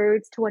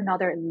words to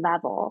another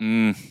level.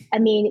 I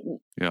mean,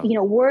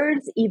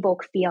 words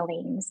evoke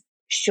feelings.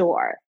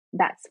 Sure.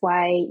 That's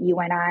why you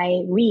and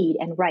I read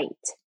and write,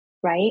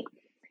 right?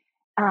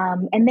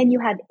 And then you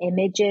have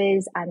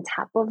images on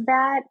top of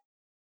that.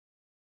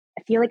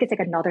 I feel like it's like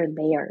another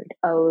layer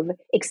of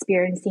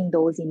experiencing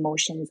those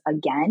emotions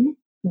again,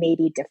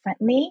 maybe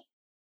differently.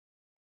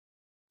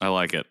 I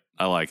like it.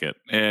 I like it.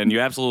 And you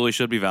absolutely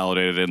should be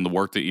validated in the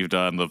work that you've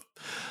done, the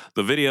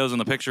videos and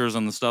the pictures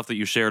and the stuff that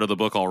you shared of the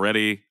book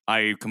already.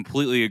 I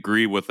completely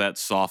agree with that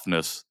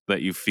softness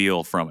that you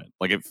feel from it.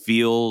 Like it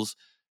feels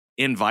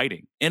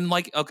inviting. And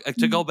like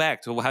to go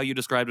back to how you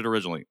described it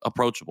originally,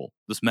 approachable.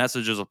 This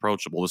message is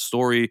approachable. The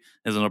story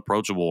is an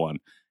approachable one.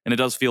 And it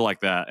does feel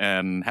like that.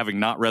 And having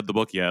not read the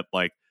book yet,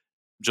 like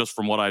just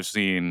from what I've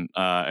seen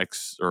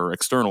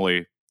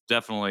externally,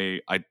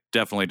 I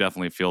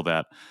definitely feel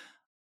that.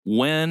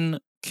 When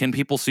can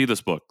people see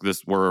this book?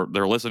 Where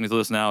they're listening to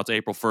this now. It's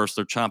April 1st.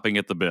 They're chomping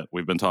at the bit.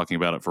 We've been talking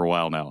about it for a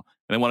while now.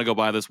 And they want to go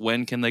buy this.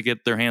 When can they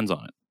get their hands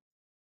on it?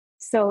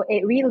 So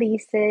it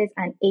releases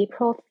on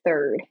April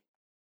 3rd,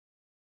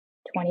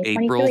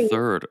 April 2023.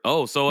 3rd.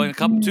 Oh, so in a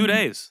couple 2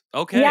 days.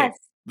 Okay. Yes.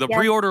 The Yes.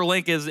 pre-order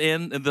link is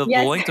in the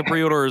Yes. link to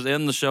pre-order is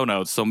in the show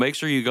notes. So make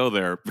sure you go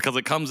there because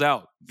it comes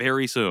out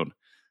very soon.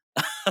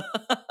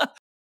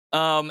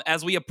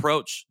 As we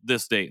approach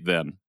this date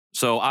then.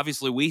 So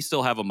obviously we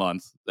still have a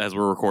month as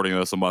we're recording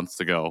this, a month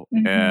to go.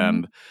 Mm-hmm.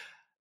 And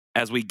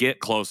as we get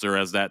closer,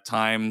 as that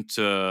time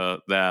to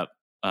that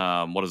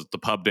what is it, the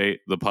pub date,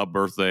 the pub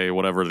birthday,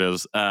 whatever it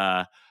is,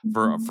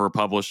 for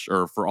publish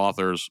or for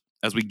authors,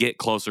 as we get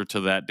closer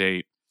to that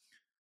date,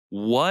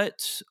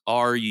 what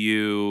are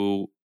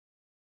you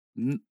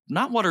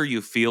not what are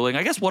you feeling?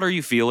 I guess what are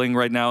you feeling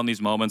right now in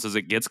these moments as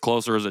it gets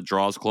closer, as it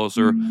draws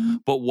closer? Mm-hmm.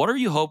 But what are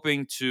you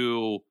hoping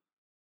to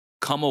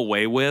come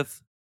away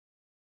with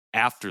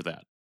after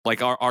that?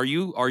 Like are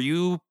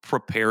you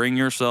preparing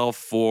yourself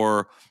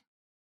for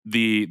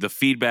the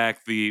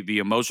feedback, the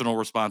emotional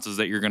responses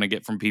that you're going to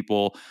get from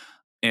people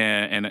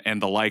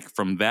and the like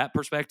from that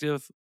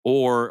perspective,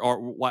 or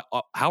what,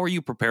 how are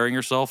you preparing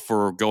yourself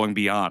for going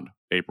beyond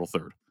April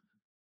 3rd?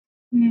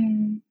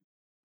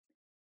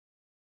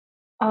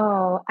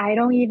 Oh, I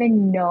don't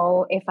even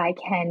know if I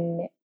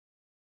can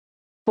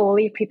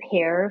fully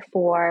prepare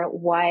for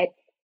what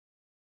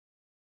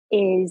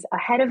is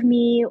ahead of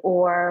me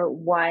or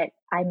what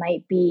I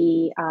might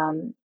be,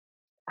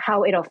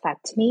 how it'll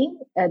affect me,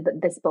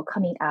 this book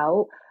coming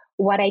out.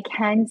 What I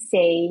can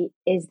say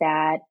is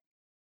that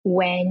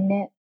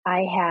when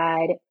I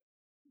had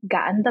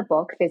gotten the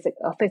book,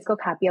 a physical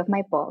copy of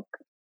my book,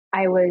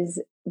 I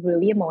was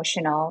really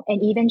emotional.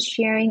 And even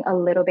sharing a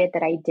little bit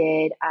that I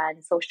did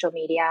on social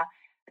media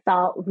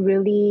felt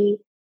really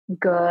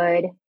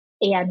good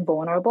and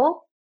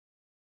vulnerable.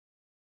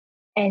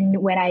 And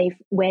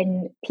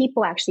when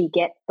people actually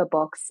get the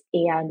books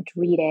and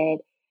read it,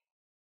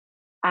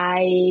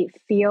 I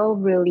feel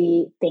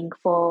really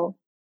thankful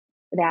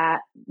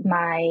that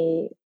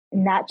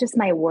not just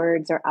my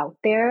words are out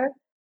there,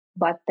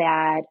 but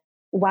that,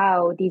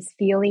 wow, these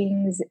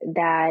feelings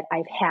that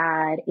I've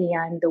had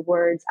and the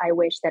words I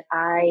wish that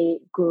I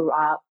grew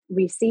up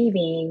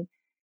receiving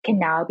can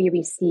now be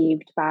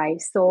received by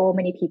so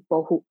many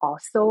people who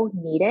also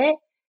need it.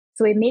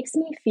 So it makes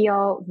me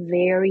feel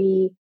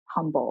very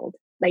humbled,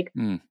 like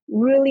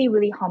really,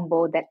 really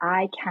humbled that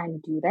I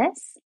can do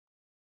this.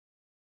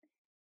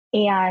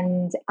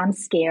 And I'm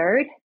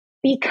scared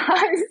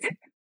because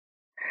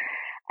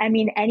I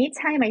mean,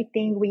 anytime I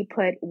think we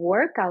put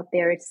work out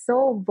there, it's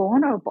so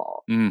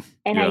vulnerable. And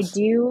yes. I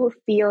do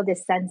feel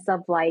this sense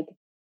of like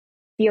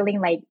feeling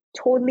like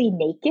totally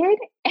naked.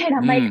 And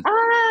I'm like,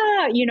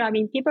 I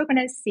mean, people are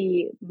going to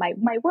see my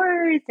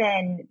words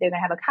and they're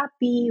going to have a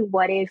copy.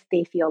 What if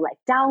they feel let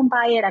down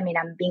by it? I mean,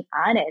 I'm being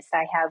honest.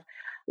 I have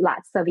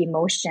lots of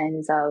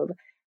emotions of,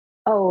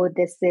 oh,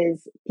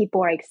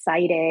 people are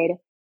excited,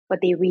 but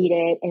they read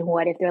it. And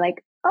what if they're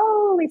like,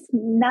 oh, it's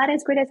not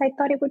as good as I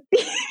thought it would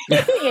be.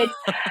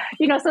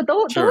 So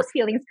those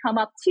feelings come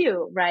up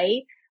too,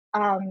 right?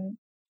 And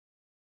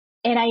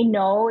I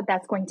know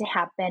that's going to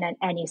happen at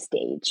any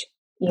stage.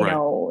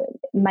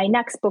 My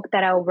next book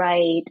that I'll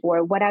write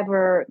or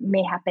whatever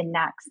may happen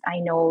next, I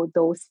know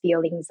those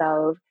feelings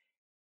of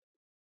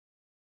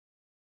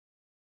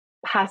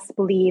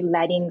possibly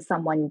letting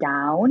someone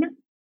down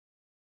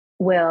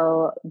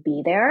will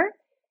be there.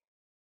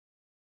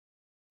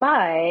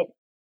 But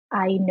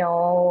I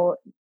know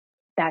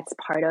that's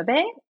part of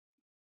it.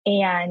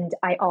 And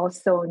I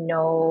also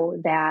know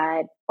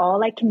that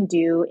all I can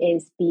do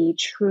is be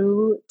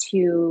true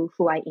to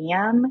who I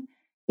am,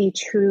 be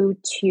true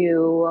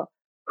to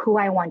who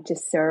I want to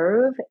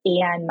serve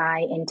and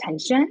my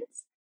intentions.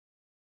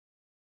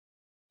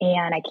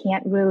 And I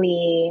can't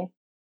really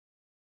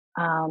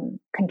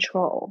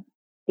control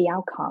the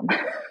outcome.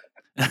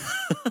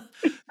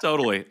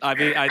 Totally. I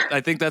mean,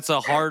 I think that's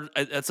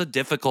a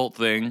difficult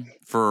thing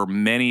for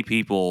many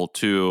people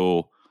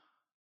to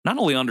not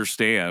only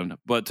understand,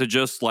 but to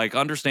just like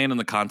understand in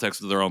the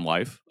context of their own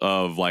life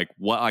of like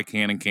what I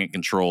can and can't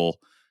control.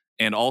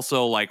 And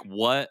also like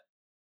what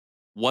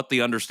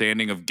the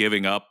understanding of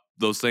giving up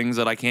those things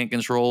that I can't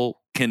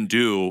control can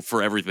do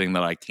for everything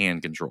that I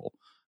can control.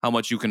 how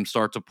much you can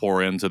start to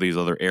pour into these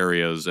other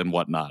areas and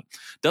whatnot.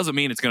 Doesn't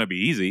mean it's going to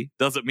be easy.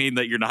 Doesn't mean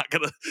that you're not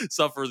going to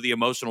suffer the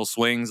emotional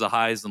swings, the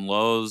highs and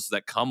lows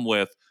that come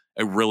with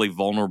a really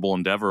vulnerable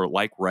endeavor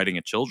like writing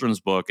a children's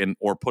book and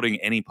or putting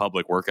any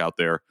public work out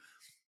there.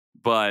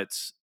 But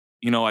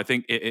I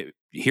think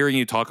hearing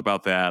you talk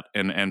about that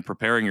and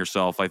preparing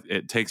yourself,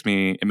 it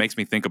makes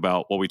me think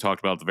about what we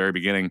talked about at the very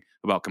beginning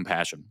about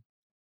compassion,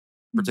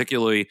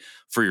 particularly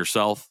for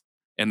yourself,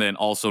 and then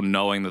also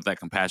knowing that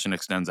compassion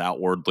extends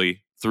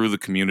outwardly through the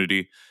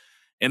community,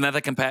 and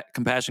that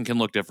compassion can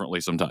look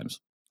differently sometimes.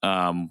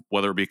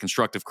 Whether it be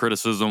constructive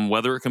criticism,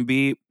 whether it can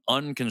be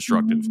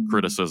unconstructive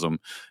criticism,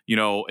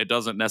 it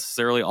doesn't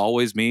necessarily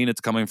always mean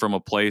it's coming from a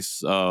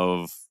place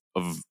of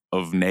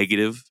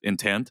negative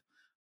intent,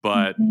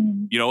 but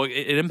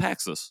it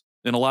impacts us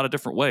in a lot of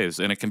different ways,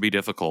 and it can be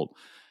difficult.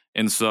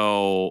 And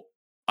so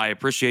I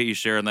appreciate you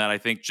sharing that. I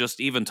think just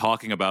even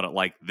talking about it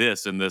like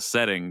this in this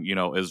setting,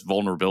 is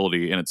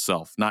vulnerability in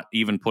itself. Not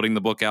even putting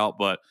the book out,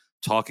 but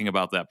talking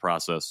about that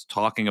process,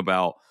 talking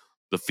about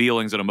the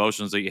feelings and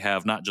emotions that you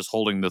have, not just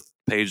holding the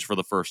page for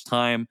the first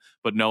time,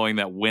 but knowing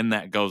that when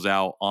that goes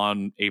out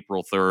on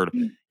April 3rd,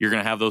 you're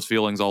going to have those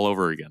feelings all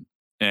over again.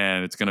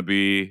 And it's going to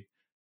be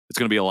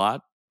a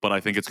lot, but I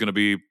think it's going to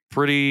be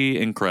pretty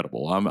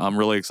incredible. I'm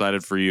really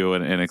excited for you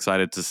and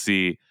excited to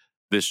see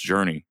this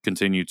journey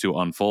continue to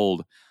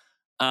unfold.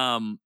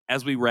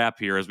 As we wrap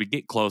here, as we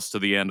get close to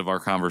the end of our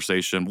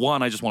conversation,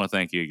 one, I just want to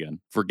thank you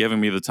again for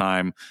giving me the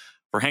time,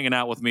 for hanging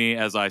out with me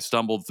as I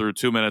stumbled through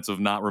 2 minutes of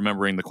not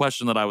remembering the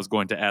question that I was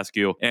going to ask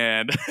you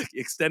and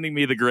extending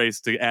me the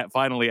grace to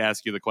finally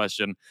ask you the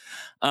question.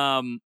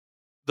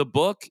 The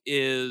book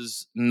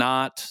is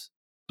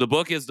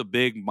the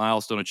big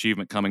milestone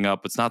achievement coming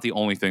up. It's not the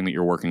only thing that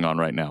you're working on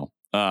right now.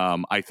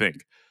 I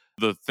think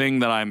the thing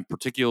that I'm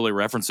particularly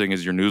referencing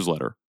is your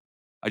newsletter.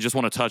 I just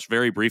want to touch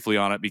very briefly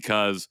on it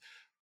because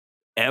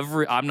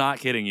I'm not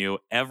kidding you,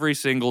 every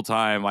single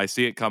time I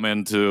see it come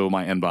into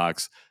my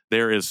inbox,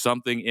 there is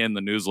something in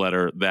the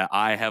newsletter that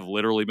I have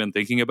literally been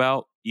thinking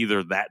about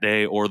either that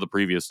day or the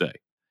previous day.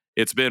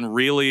 It's been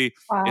really,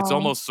 it's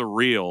almost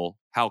surreal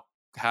how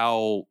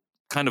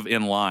kind of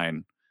in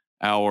line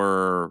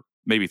our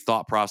maybe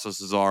thought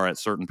processes are at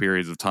certain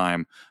periods of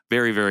time.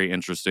 Very, very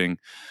interesting.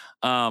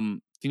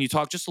 Can you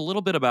talk just a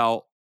little bit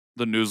about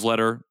the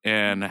newsletter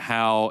and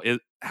how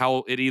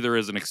it either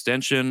is an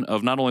extension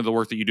of not only the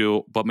work that you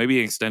do, but maybe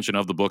an extension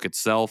of the book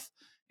itself,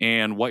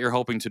 and what you're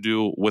hoping to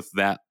do with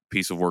that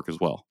piece of work as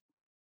well?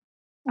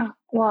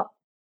 Well,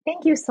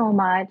 thank you so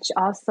much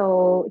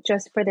also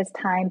just for this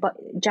time, but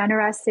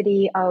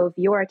generosity of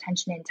your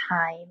attention and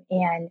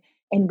time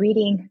and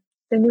reading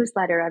the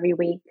newsletter every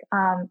week.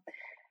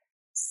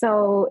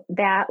 So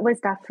that was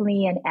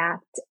definitely an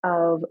act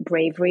of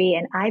bravery.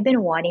 And I've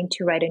been wanting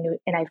to write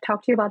and I've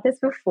talked to you about this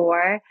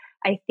before,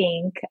 I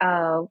think,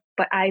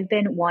 but I've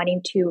been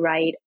wanting to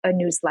write a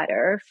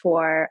newsletter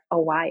for a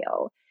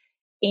while.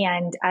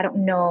 And I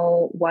don't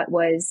know what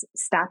was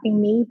stopping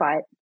me,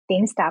 but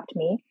things stopped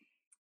me.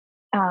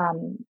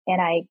 And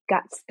I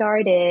got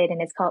started,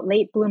 and it's called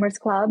Late Bloomers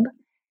Club.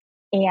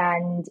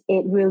 And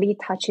it really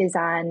touches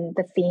on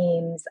the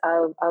themes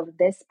of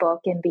this book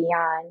and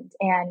beyond.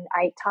 And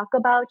I talk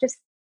about just,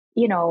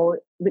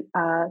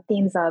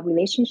 themes of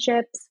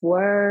relationships,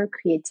 work,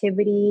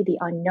 creativity, the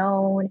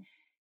unknown,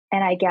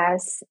 and I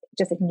guess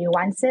just like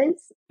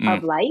nuances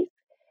of life.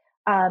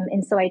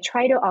 And so I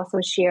try to also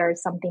share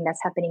something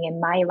that's happening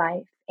in my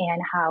life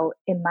and how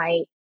it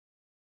might,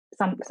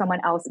 someone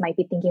else might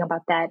be thinking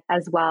about that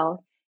as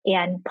well,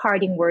 and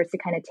parting words to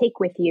kind of take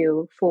with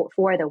you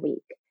for the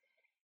week.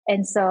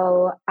 And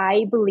so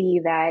I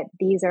believe that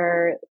these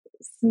are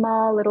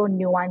small little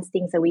nuanced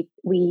things that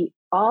we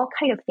all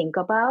kind of think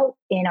about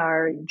in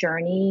our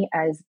journey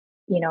as,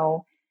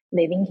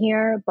 living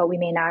here, but we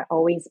may not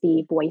always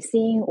be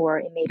voicing, or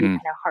it may be kind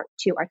of hard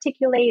to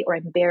articulate or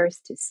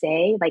embarrassed to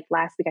say. Like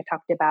last week, I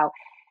talked about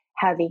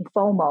having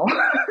FOMO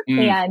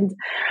and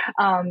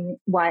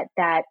what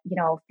that,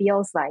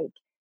 feels like,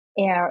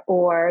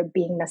 or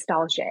being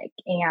nostalgic,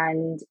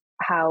 and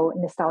how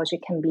nostalgia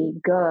can be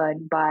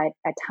good, but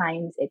at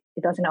times it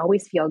doesn't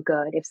always feel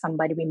good if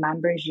somebody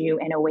remembers you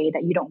in a way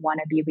that you don't want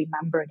to be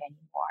remembered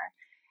anymore.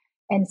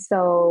 And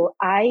so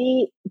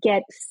I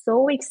get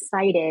so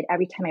excited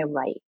every time I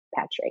write,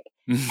 Patrick.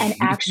 And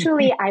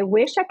actually, I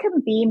wish I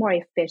could be more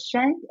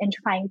efficient in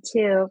trying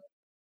to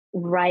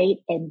write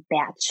in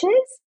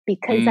batches,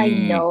 because I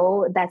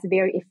know that's a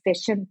very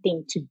efficient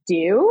thing to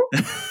do.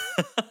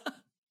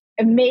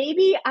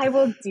 Maybe I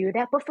will do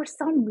that, but for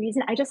some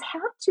reason, I just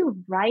have to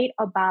write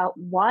about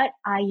what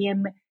I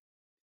am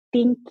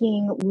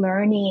thinking,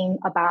 learning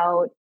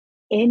about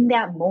in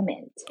that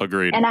moment.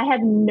 Agreed. And I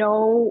have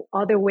no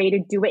other way to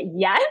do it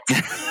yet.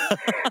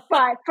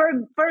 But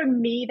for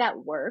me,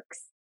 that works,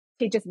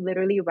 to just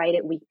literally write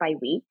it week by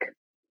week,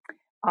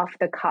 off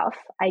the cuff,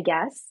 I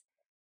guess.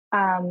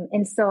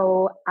 And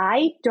so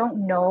I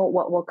don't know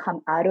what will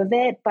come out of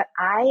it, but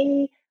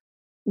I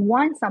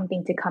want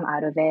something to come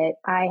out of it.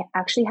 I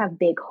actually have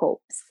big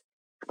hopes.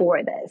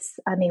 for this.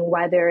 I mean,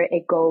 whether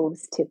it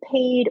goes to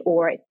paid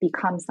or it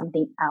becomes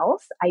something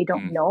else, I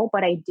don't know,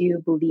 but I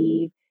do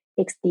believe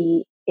it's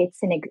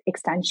an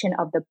extension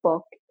of the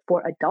book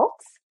for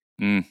adults,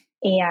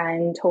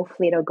 and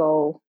hopefully it'll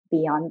go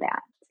beyond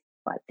that.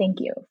 But thank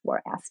you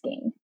for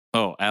asking.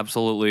 Oh,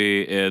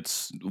 absolutely.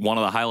 It's one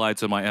of the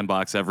highlights of my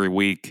inbox every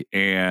week.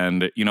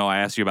 And, I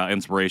asked you about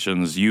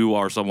inspirations. You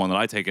are someone that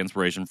I take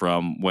inspiration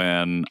from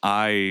when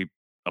I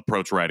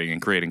approach writing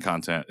and creating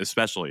content,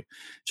 especially. It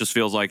just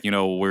feels like,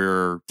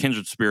 we're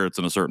kindred spirits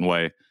in a certain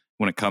way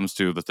when it comes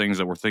to the things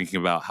that we're thinking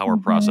about, how we're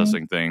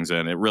processing things.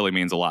 And it really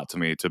means a lot to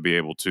me to be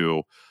able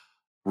to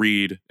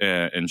read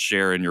and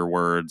share in your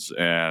words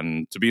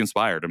and to be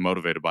inspired and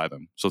motivated by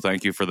them. So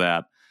thank you for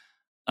that.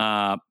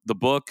 The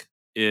book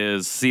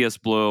is C.S.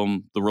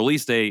 Bloom. The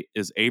release date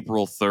is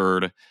April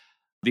 3rd.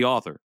 The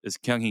author is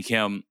Kyunghee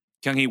Kim.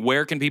 Kyunghee,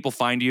 where can people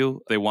find you?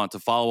 If they want to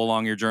follow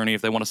along your journey,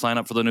 if they want to sign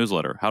up for the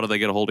newsletter, how do they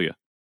get a hold of you?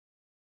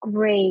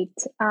 Great.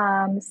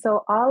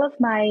 So all of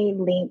my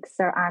links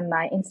are on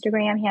my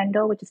Instagram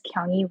handle, which is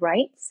Kyunghee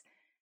Writes.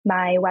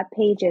 My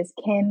webpage is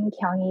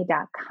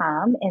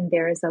kimkyunghee.com, and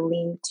there is a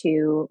link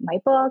to my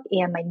book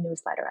and my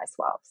newsletter as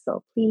well.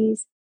 So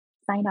please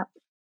sign up.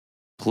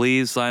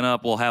 Please sign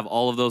up. We'll have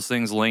all of those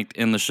things linked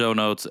in the show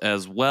notes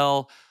as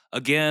well.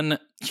 Again,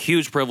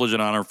 huge privilege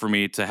and honor for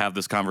me to have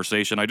this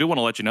conversation. I do want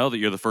to let you know that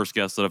you're the first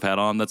guest that I've had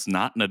on that's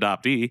not an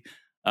adoptee,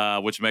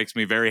 which makes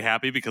me very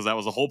happy because that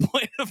was the whole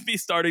point of me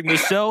starting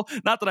this show.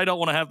 Not that I don't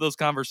want to have those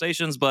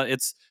conversations, but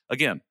it's,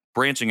 again,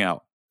 branching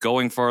out,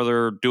 going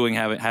further,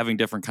 having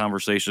different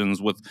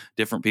conversations with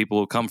different people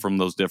who come from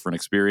those different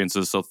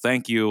experiences. So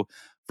thank you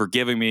for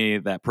giving me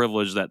that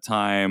privilege, that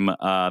time,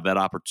 that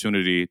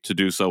opportunity to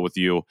do so with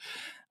you.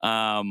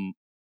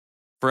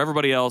 For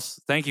everybody else,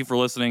 thank you for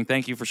listening.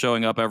 Thank you for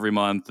showing up every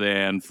month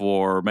and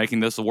for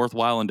making this a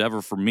worthwhile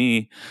endeavor for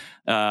me.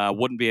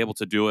 Wouldn't be able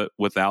to do it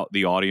without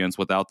the audience,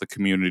 without the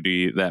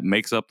community that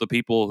makes up the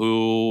people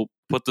who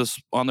put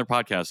this on their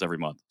podcast every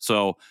month.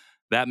 So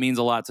that means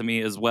a lot to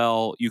me as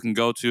well. You can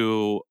go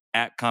to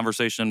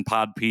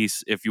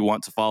 @ConversationPodPiece if you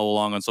want to follow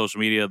along on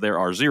social media. There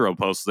are 0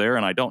 posts there,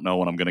 and I don't know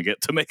when I'm going to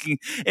get to making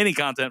any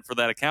content for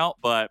that account,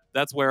 but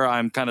that's where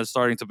I'm kind of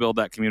starting to build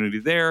that community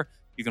there.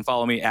 You can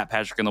follow me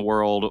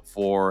 @PatrickInTheWorld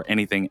for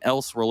anything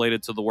else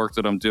related to the work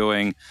that I'm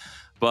doing.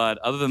 But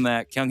other than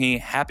that, Kyunghee,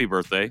 happy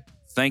birthday.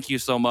 Thank you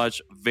so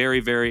much. Very,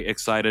 very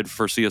excited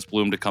for C.S.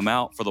 Bloom to come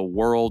out, for the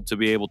world to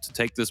be able to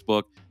take this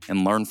book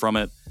and learn from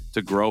it,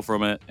 to grow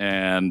from it,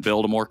 and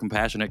build a more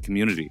compassionate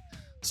community.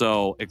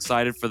 So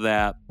excited for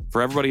that.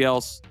 For everybody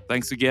else,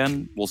 thanks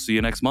again. We'll see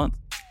you next month.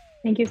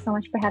 Thank you so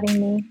much for having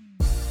me.